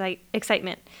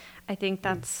excitement. I think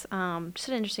that's just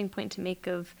an interesting point to make.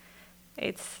 We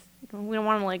don't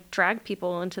want to like drag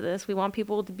people into this. We want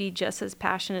people to be just as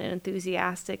passionate and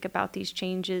enthusiastic about these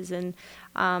changes and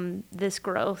this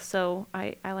growth. So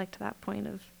I liked that point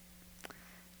of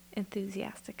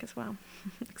enthusiastic as well.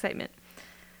 Excitement.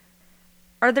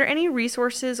 Are there any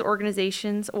resources,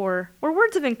 organizations, or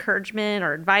words of encouragement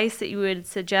or advice that you would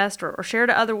suggest or share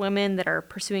to other women that are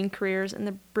pursuing careers in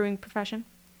the brewing profession?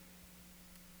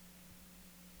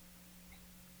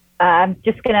 I'm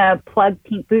just going to plug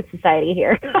Pink Boot Society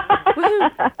here.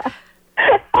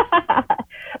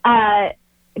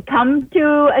 Come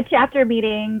to a chapter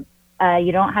meeting.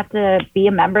 You don't have to be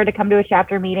a member to come to a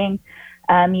chapter meeting.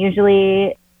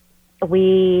 Usually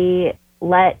we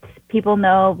let people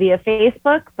know via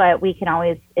Facebook, but we can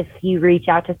always, if you reach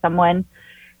out to someone,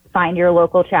 find your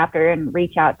local chapter and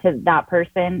reach out to that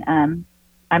person. I'm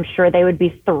sure they would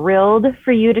be thrilled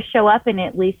for you to show up and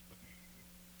at least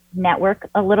network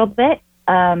a little bit.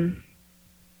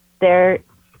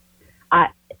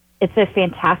 It's a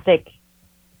fantastic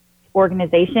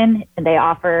organization, and they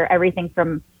offer everything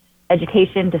from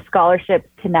education to scholarships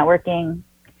to networking.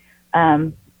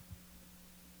 Yeah.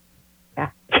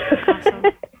 Awesome.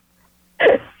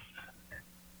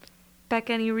 Beck,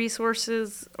 any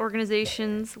resources,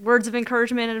 organizations, words of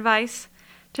encouragement and advice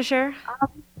to share?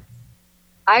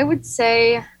 I would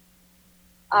say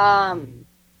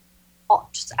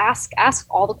just ask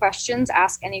all the questions,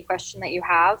 ask any question that you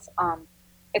have.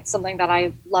 It's something that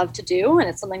I love to do, and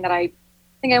it's something that I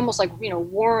think I almost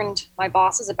warned my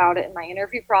bosses about it in my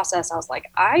interview process. I was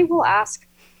like, I will ask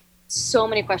so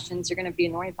many questions, you're going to be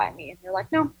annoyed by me. And they're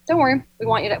like, no, don't worry. We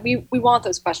want you to, we want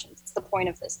those questions. It's the point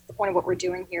of this, the point of what we're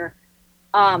doing here.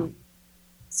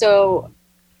 So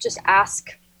just ask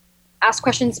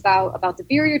questions about the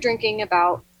beer you're drinking,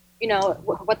 about,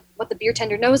 what the beer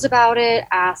tender knows about it.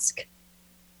 Ask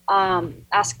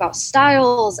about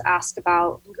styles, ask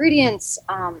about ingredients.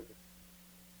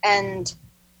 And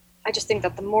I just think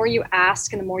that the more you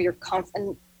ask and the more you're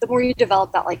and the more you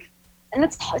develop that, and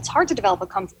it's hard to develop a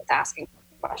comfort with asking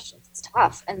questions. It's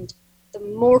tough. And the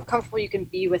more comfortable you can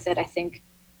be with it, I think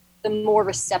the more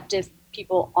receptive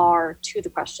people are to the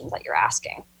questions that you're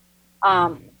asking.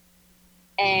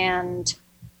 And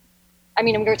I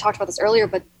mean, we talked about this earlier,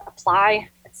 but apply.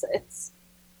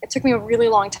 it took me a really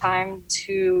long time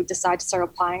to decide to start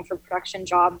applying for production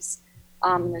jobs.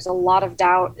 There's a lot of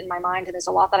doubt in my mind, and there's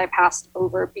a lot that I passed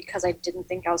over because I didn't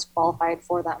think I was qualified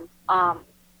for them.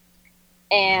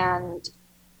 And,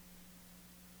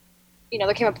 you know,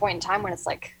 there came a point in time when it's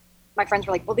like, my friends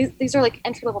were like, well, these are like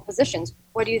entry-level positions.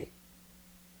 What do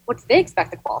they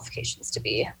expect the qualifications to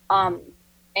be?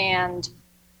 And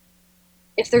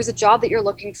if there's a job that you're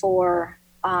looking for,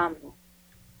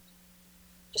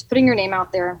 just putting your name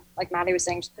out there, like Maddie was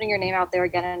saying, just putting your name out there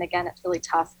again and again, it's really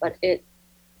tough, but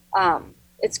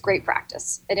it's great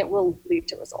practice and it will lead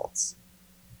to results.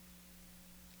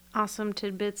 Awesome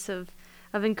tidbits of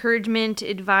encouragement,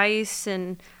 advice,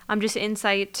 and just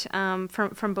insight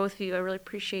from both of you. I really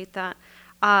appreciate that.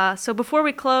 So before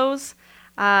we close,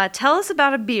 tell us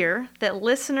about a beer that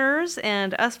listeners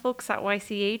and us folks at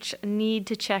YCH need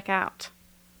to check out.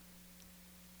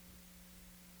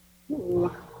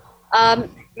 Ooh.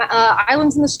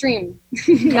 Islands in the Stream.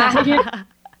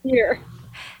 Here.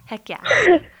 Heck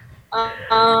yeah.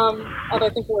 Although I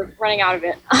think we're running out of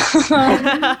it.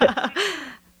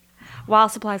 While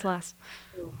supplies last.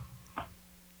 I'm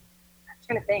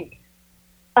trying to think.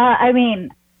 I mean,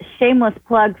 shameless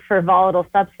plug for Volatile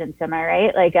Substance, am I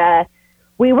right? Like,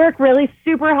 we work really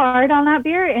super hard on that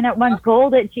beer, and it won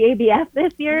gold at GABF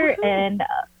this year, and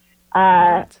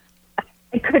I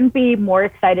couldn't be more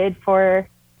excited for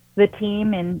the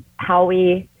team and how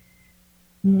we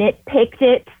nitpicked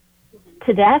it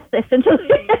to death, essentially.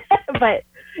 But,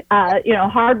 you know,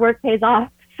 hard work pays off.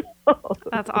 So.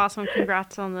 That's awesome.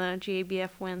 Congrats on the GABF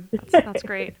win. That's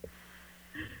great.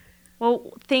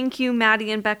 Well, thank you, Maddie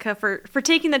and Becca, for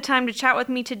taking the time to chat with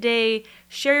me today,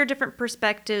 share your different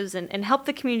perspectives, and help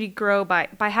the community grow by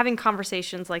having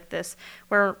conversations like this,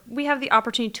 where we have the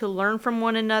opportunity to learn from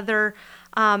one another.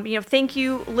 Thank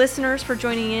you, listeners, for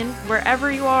joining in.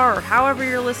 Wherever you are or however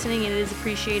you're listening, it is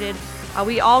appreciated.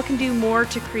 We all can do more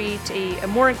to create a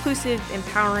more inclusive,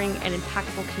 empowering, and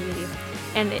impactful community,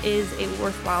 and it is a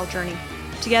worthwhile journey.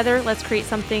 Together, let's create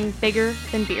something bigger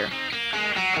than beer.